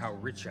tell me how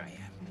rich I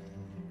am.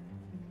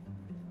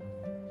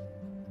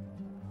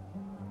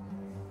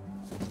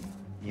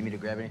 Need me to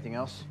grab anything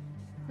else?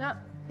 No, I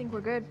think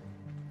we're good.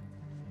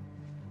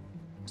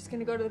 Just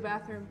gonna go to the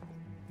bathroom.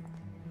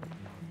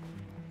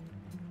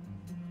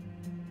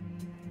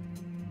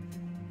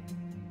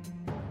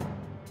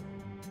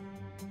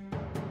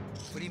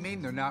 What do you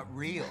mean they're not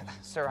real?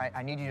 Sir,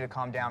 I need you to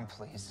calm down,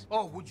 please.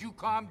 Oh, would you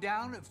calm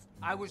down if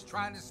I was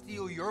trying to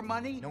steal your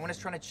money? No one is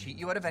trying to cheat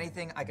you out of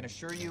anything. I can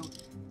assure you,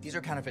 these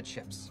are counterfeit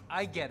chips.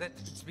 I get it.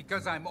 It's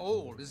because I'm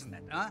old, isn't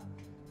it, huh?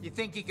 You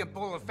think you can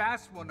pull a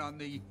fast one on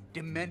the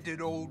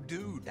demented old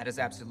dude? That is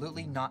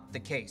absolutely not the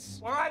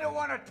case. Well, I don't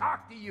want to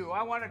talk to you.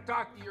 I want to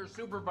talk to your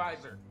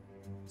supervisor.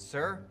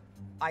 Sir,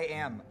 I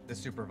am the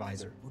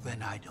supervisor. Well,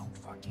 then I don't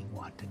fucking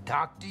want to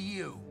talk to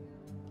you.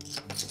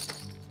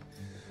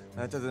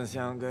 That doesn't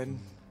sound good.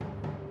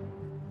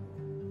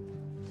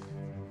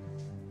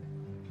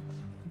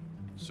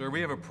 Sir, we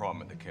have a problem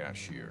with the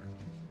cashier.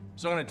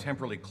 So I'm gonna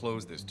temporarily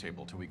close this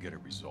table till we get it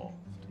resolved.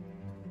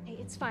 Hey,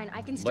 it's fine.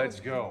 I can still. Let's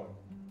go.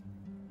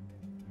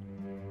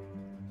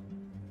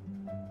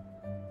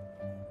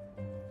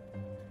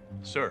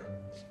 Sir,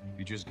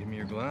 you just give me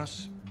your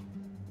glass?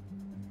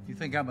 You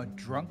think I'm a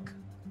drunk?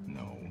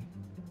 No.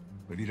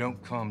 But if you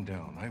don't calm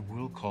down, I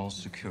will call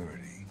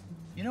security.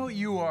 You know what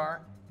you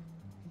are?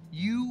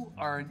 You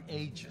are an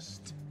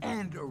ageist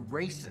and a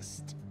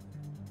racist.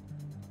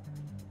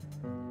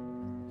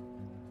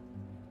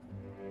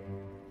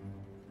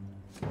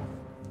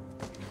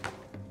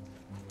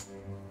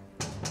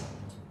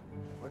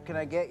 What can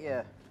I get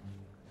you?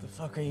 The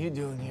fuck are you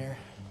doing here?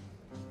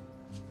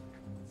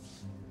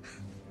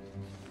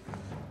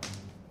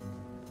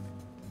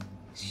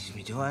 Excuse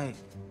me, do I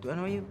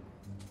know you?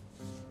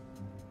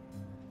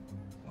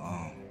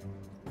 Oh.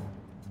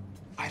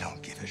 I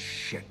don't give a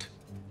shit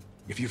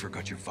if you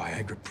forgot your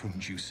Viagra prune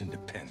juice and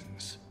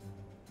Depends.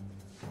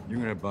 You're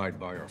gonna abide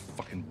by our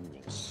fucking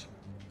rules.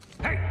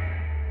 Hey!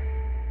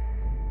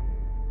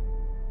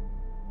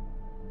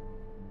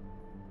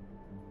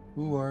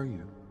 Who are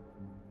you?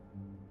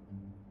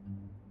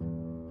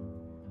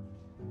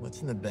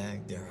 What's in the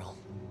bag, Daryl?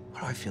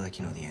 Why do I feel like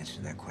you know the answer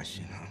to that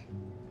question, huh?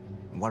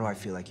 And why do I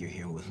feel like you're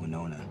here with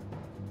Winona?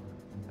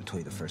 I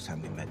told you the first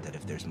time we met that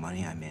if there's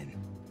money, I'm in.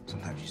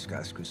 Sometimes you just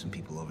gotta screw some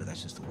people over.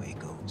 That's just the way it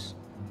goes.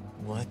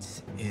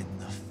 What's in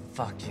the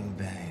fucking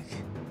bag?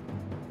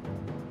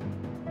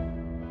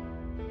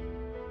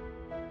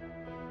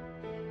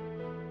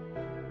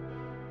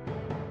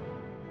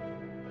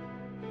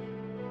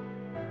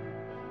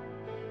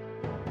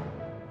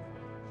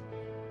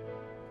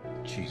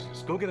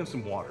 Jesus, go get him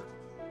some water.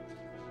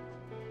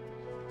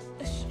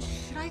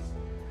 Should I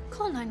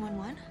call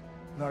 911?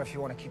 Not if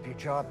you want to keep your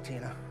job,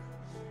 Tina.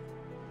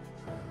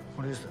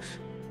 What is this?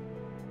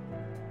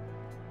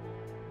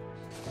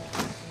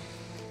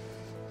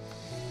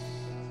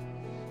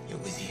 It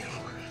was you.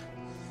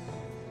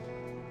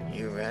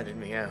 You ratted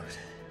me out.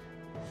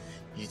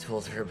 You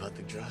told her about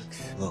the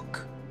drugs.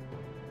 Look,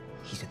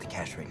 he's at the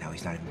cash right now.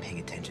 He's not even paying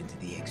attention to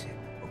the exit,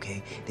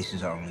 okay? This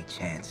is our only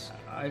chance.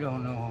 I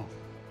don't know.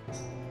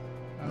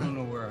 I don't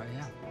know where I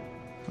am.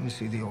 Let me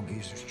see the old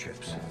geezer's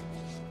chips.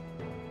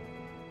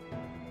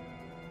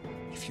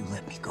 If you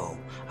let me go,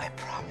 I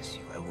promise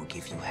you I will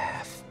give you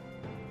half.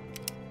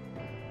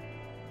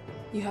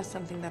 You have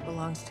something that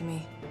belongs to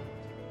me.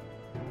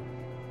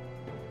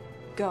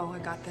 Go, I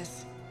got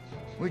this.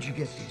 Where'd you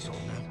get these,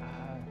 old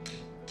man?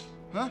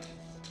 Huh?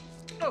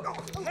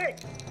 Oh, hey!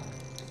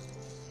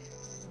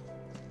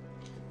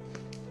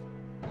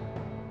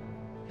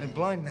 And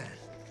blind man,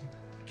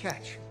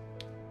 catch.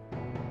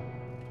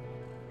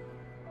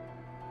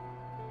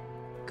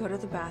 Go to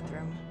the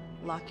bathroom,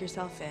 lock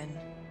yourself in,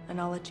 and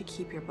I'll let you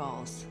keep your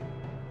balls.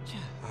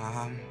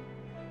 Well,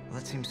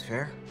 that seems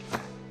fair.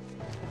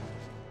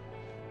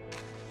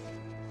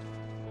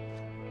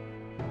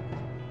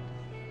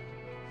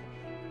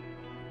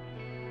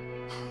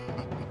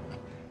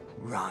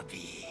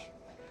 Robbie.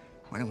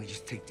 Why don't we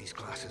just take these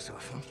glasses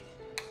off, huh?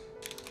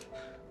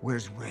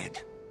 Where's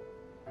Red?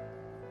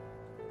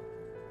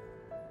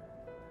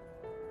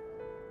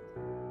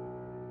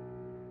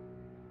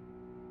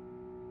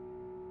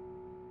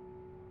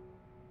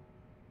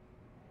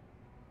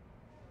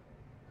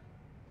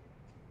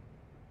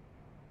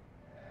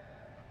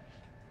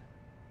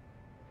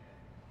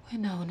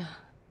 Winona.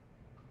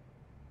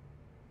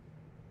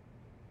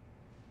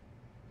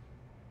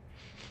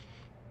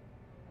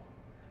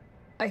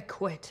 I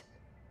quit.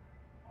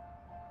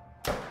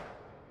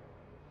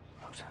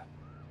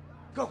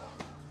 Go!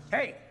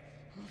 Hey!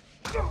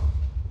 I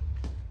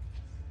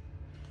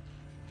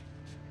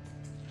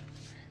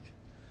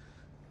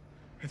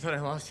thought I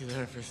lost you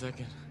there for a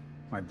second.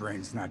 My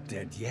brain's not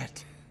dead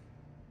yet.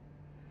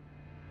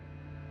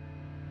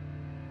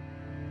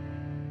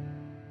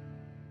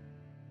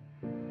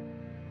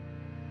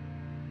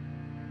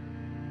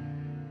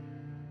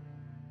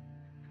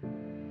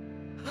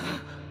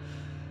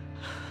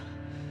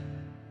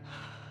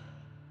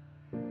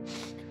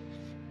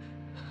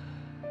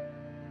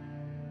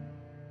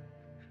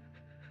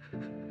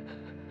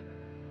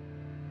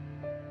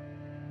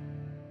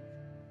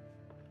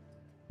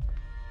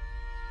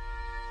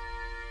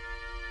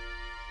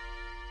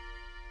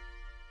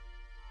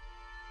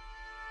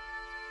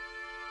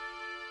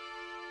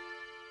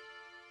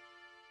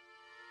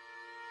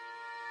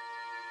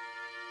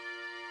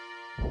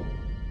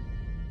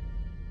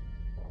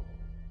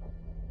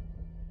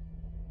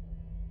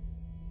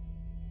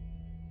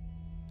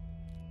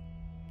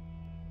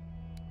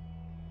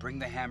 Bring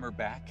the hammer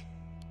back.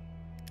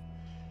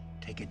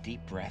 Take a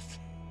deep breath.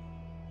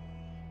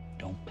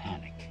 Don't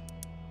panic.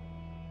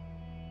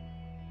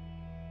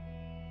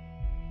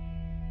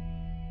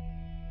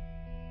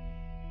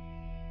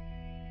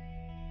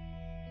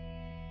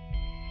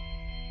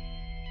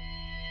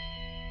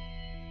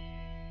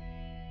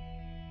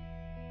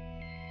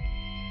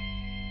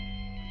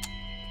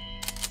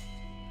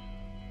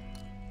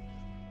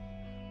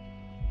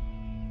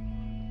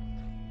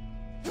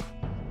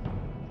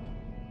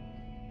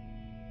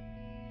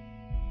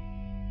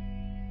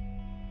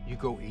 You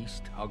go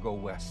east, I'll go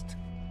west.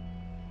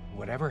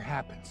 Whatever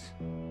happens,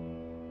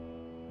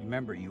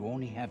 remember, you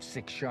only have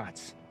 6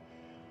 shots.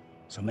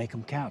 So make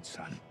them count,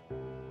 son.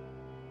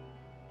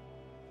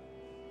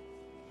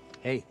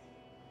 Hey.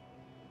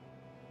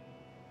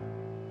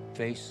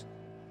 Face,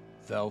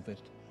 velvet,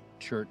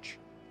 church,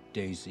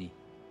 daisy,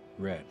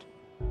 red.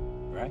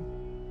 Right?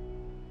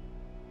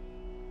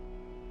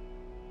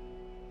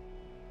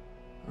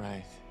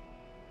 Right.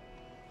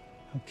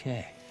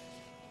 Okay.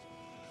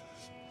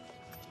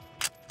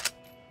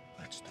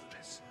 Let's do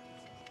this.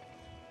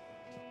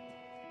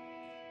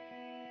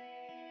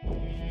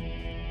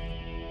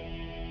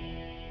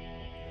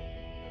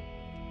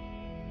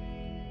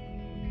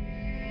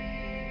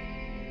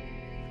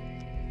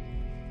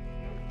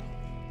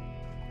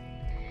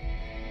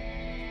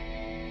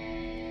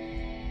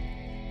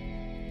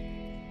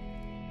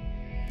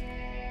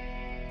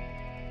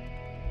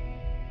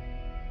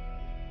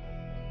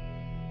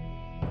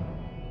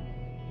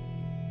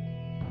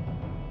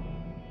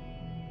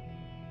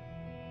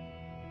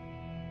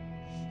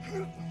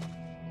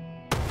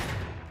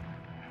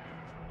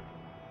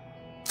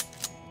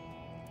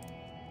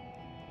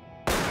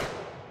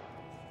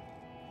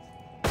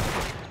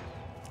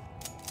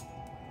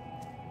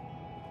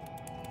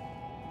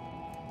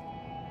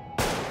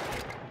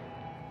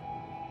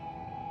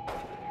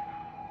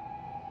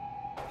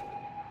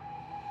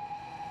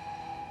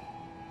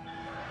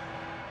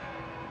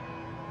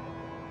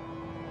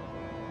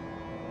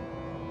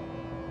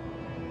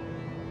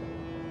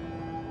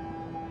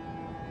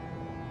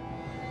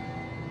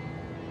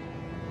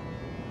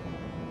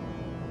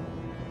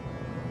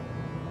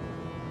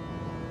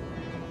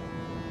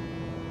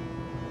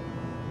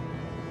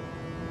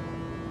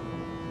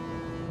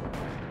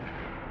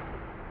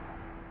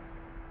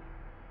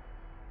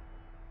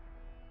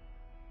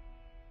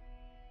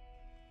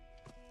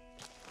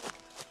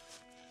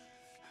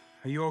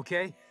 Are you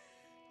okay?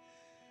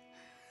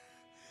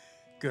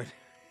 Good.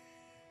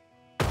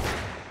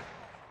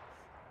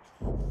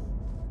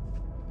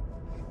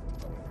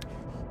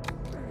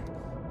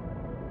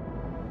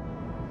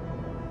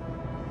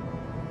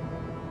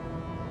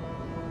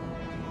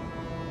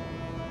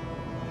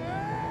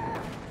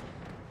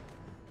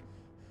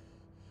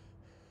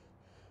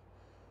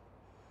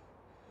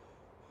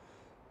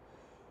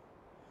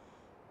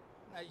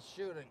 Nice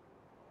shooting.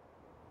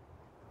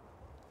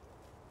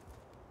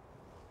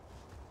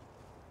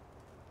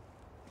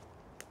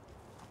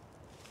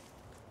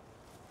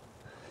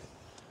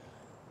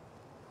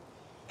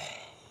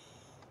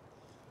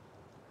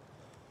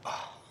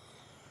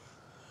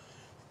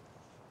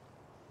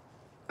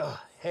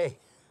 Hey,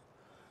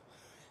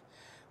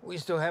 we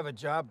still have a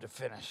job to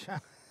finish, huh?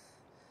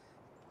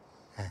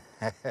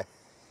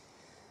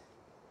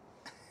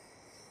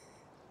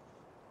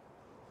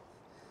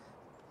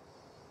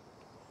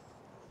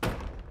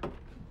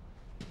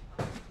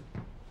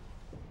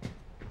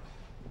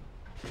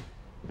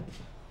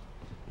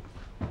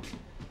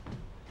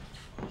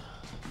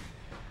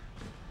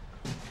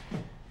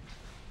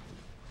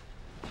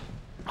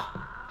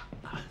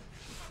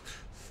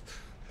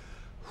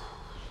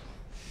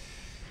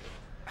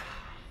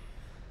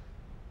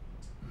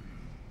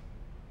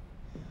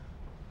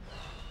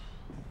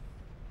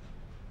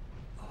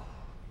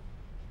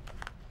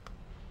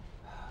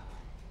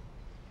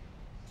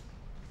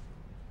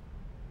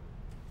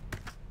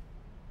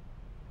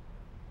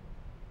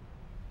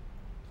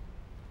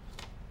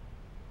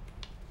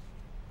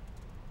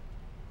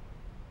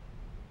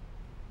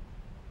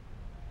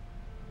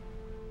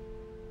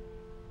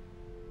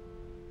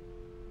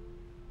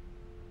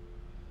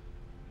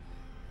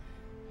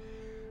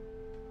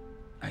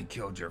 I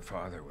killed your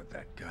father with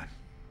that gun.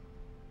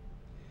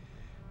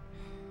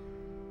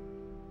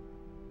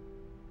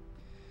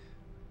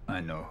 I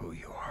know who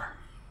you are.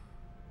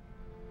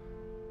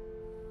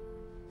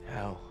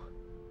 How?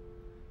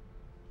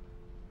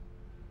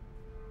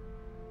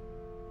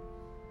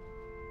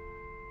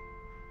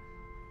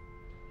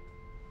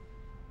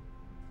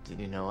 Did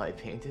you know I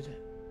painted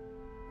it?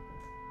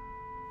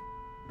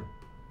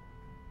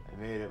 I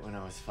made it when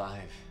I was 5.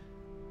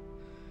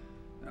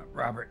 No,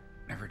 Robert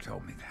never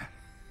told me that.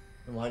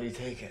 Then why'd you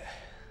take it?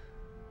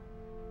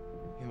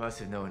 You must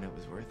have known it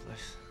was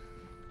worthless.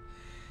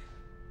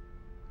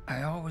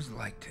 I always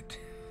liked it.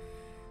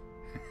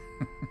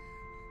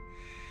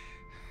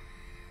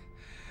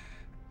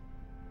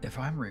 If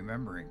I'm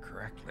remembering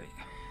correctly,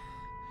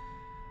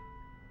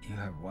 you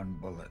have 1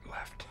 bullet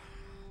left.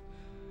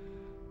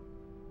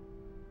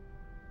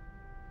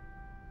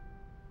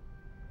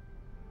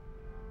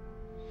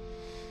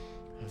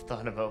 I've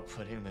thought about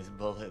putting this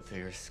bullet through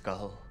your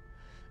skull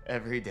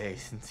every day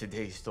since the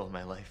day you stole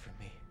my life from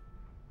me.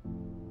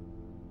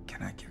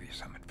 Can I give you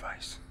some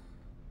advice?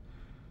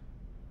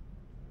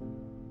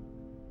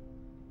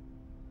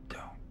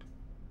 Don't.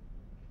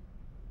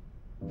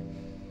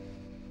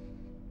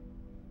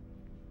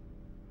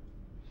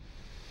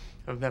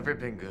 I've never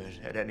been good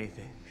at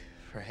anything,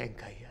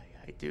 Frank. I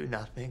do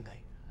nothing.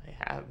 I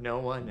have no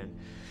one, and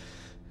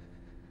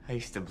I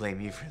used to blame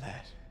you for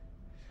that.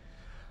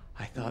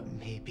 I thought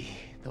maybe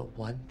the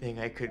one thing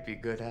I could be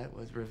good at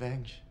was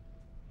revenge.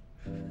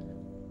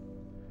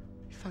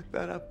 You fucked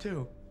that up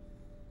too.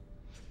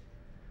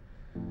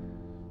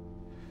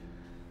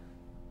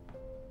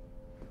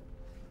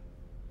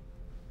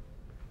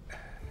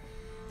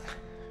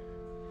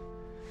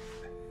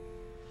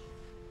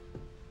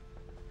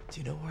 Do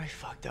you know where I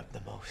fucked up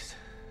the most?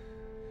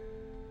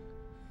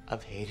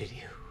 I've hated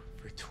you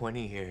for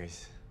 20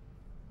 years.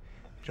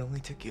 It only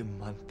took you a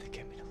month to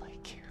get me to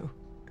like you.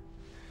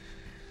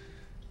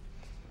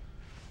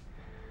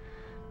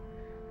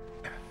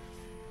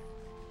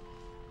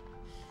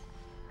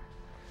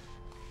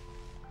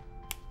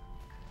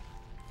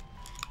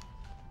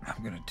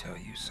 I'm gonna tell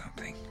you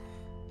something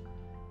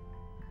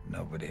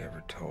nobody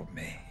ever told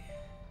me.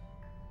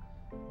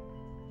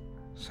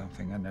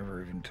 Something I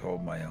never even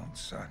told my own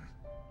son.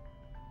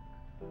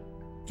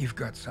 You've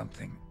got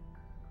something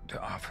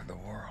to offer the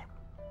world.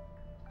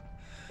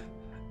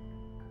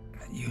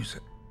 And use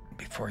it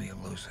before you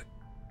lose it.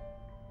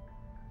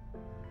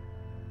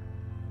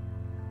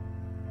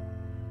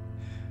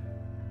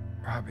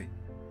 Robbie,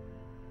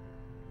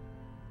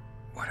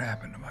 what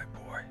happened to my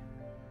boy?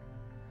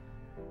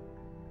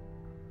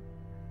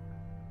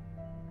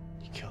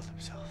 He killed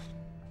himself.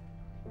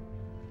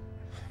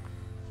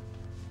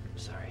 I'm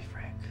sorry,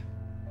 Frank.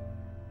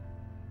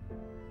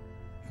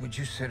 Would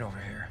you sit over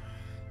here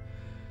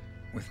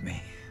with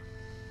me?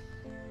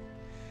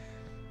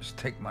 Just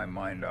take my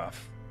mind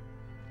off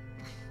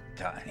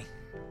dying.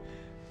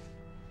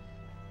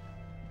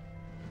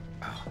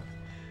 Oh.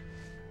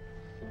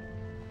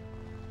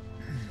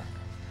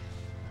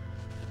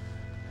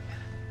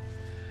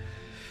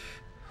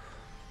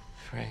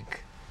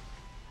 Frank,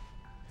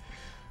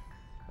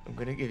 I'm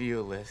gonna give you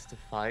a list of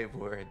 5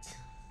 words.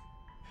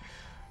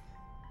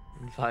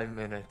 In 5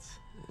 minutes,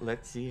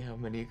 let's see how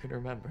many you can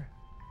remember.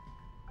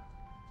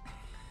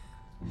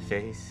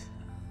 Face,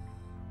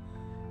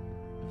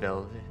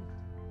 velvet,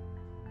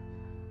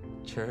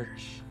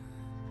 church,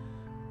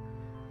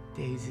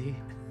 daisy,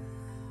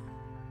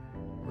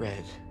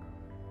 red.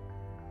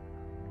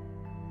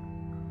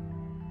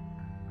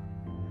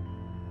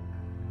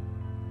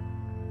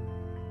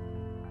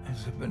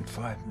 Has it been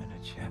 5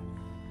 minutes yet?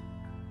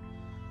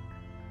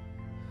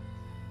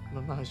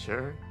 I'm not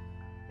sure.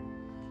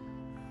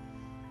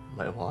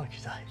 My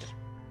watch died.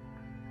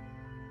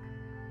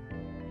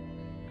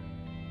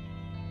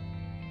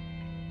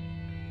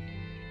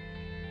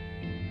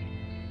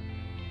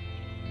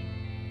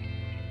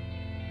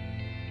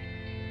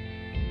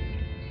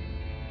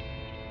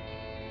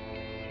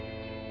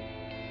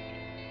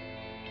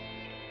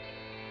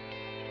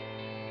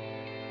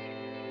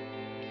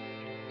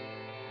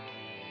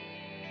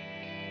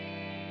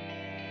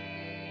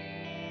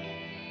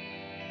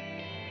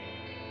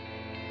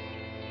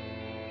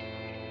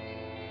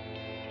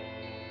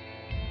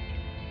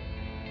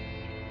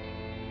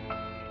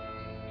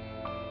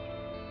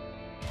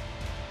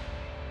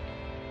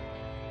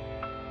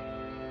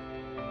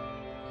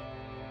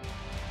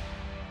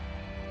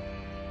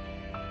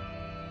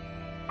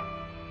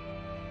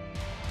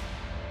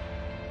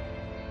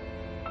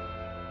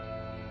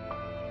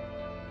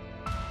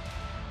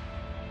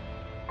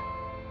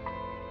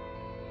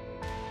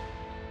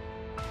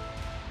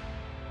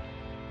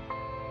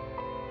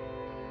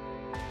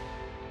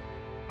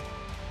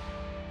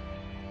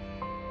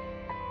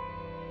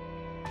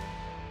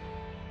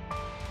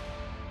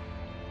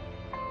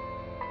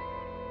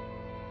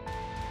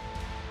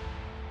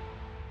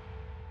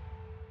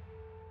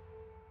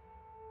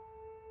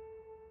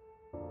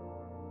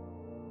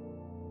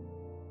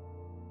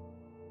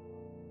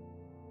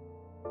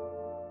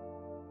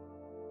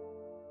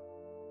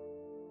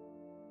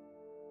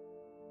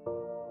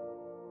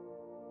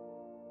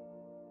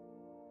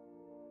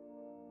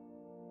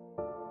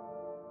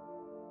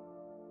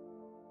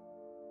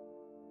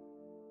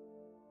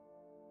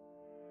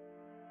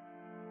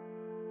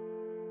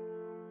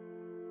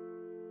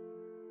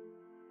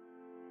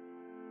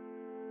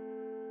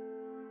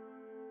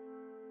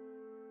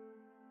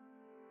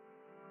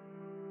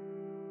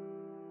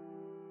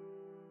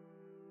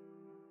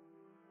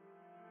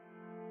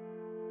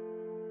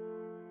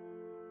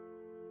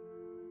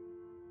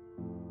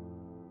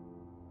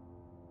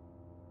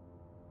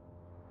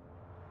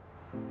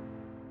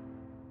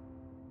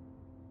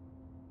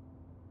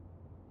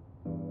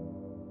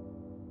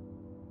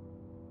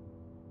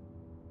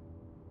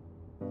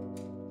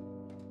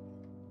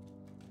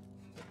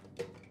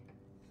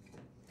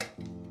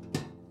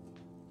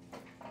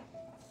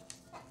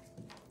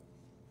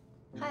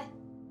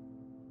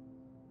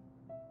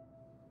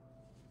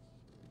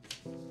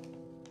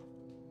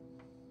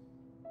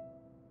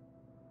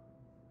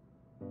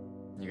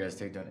 guys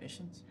take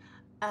donations?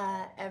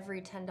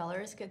 Every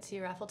 $10 gets you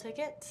a raffle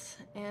ticket,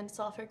 and it's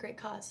all for a great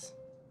cause.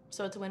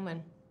 So it's a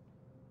win-win.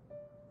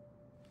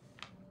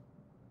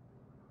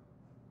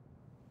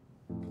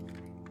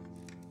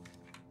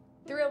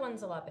 The real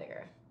one's a lot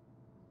bigger.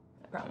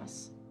 I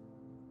promise.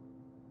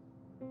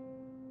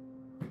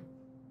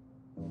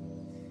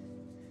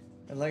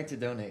 I'd like to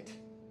donate.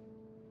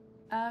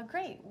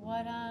 Great.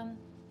 What can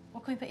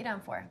we put you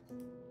down for?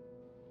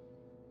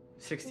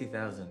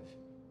 60,000.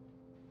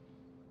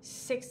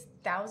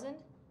 6,000?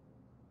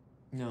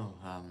 No,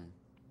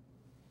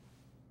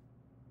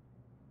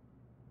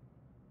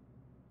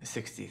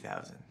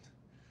 60,000.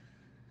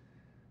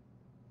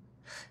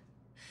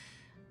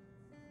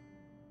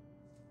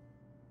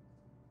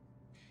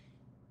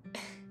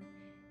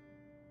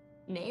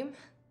 Name?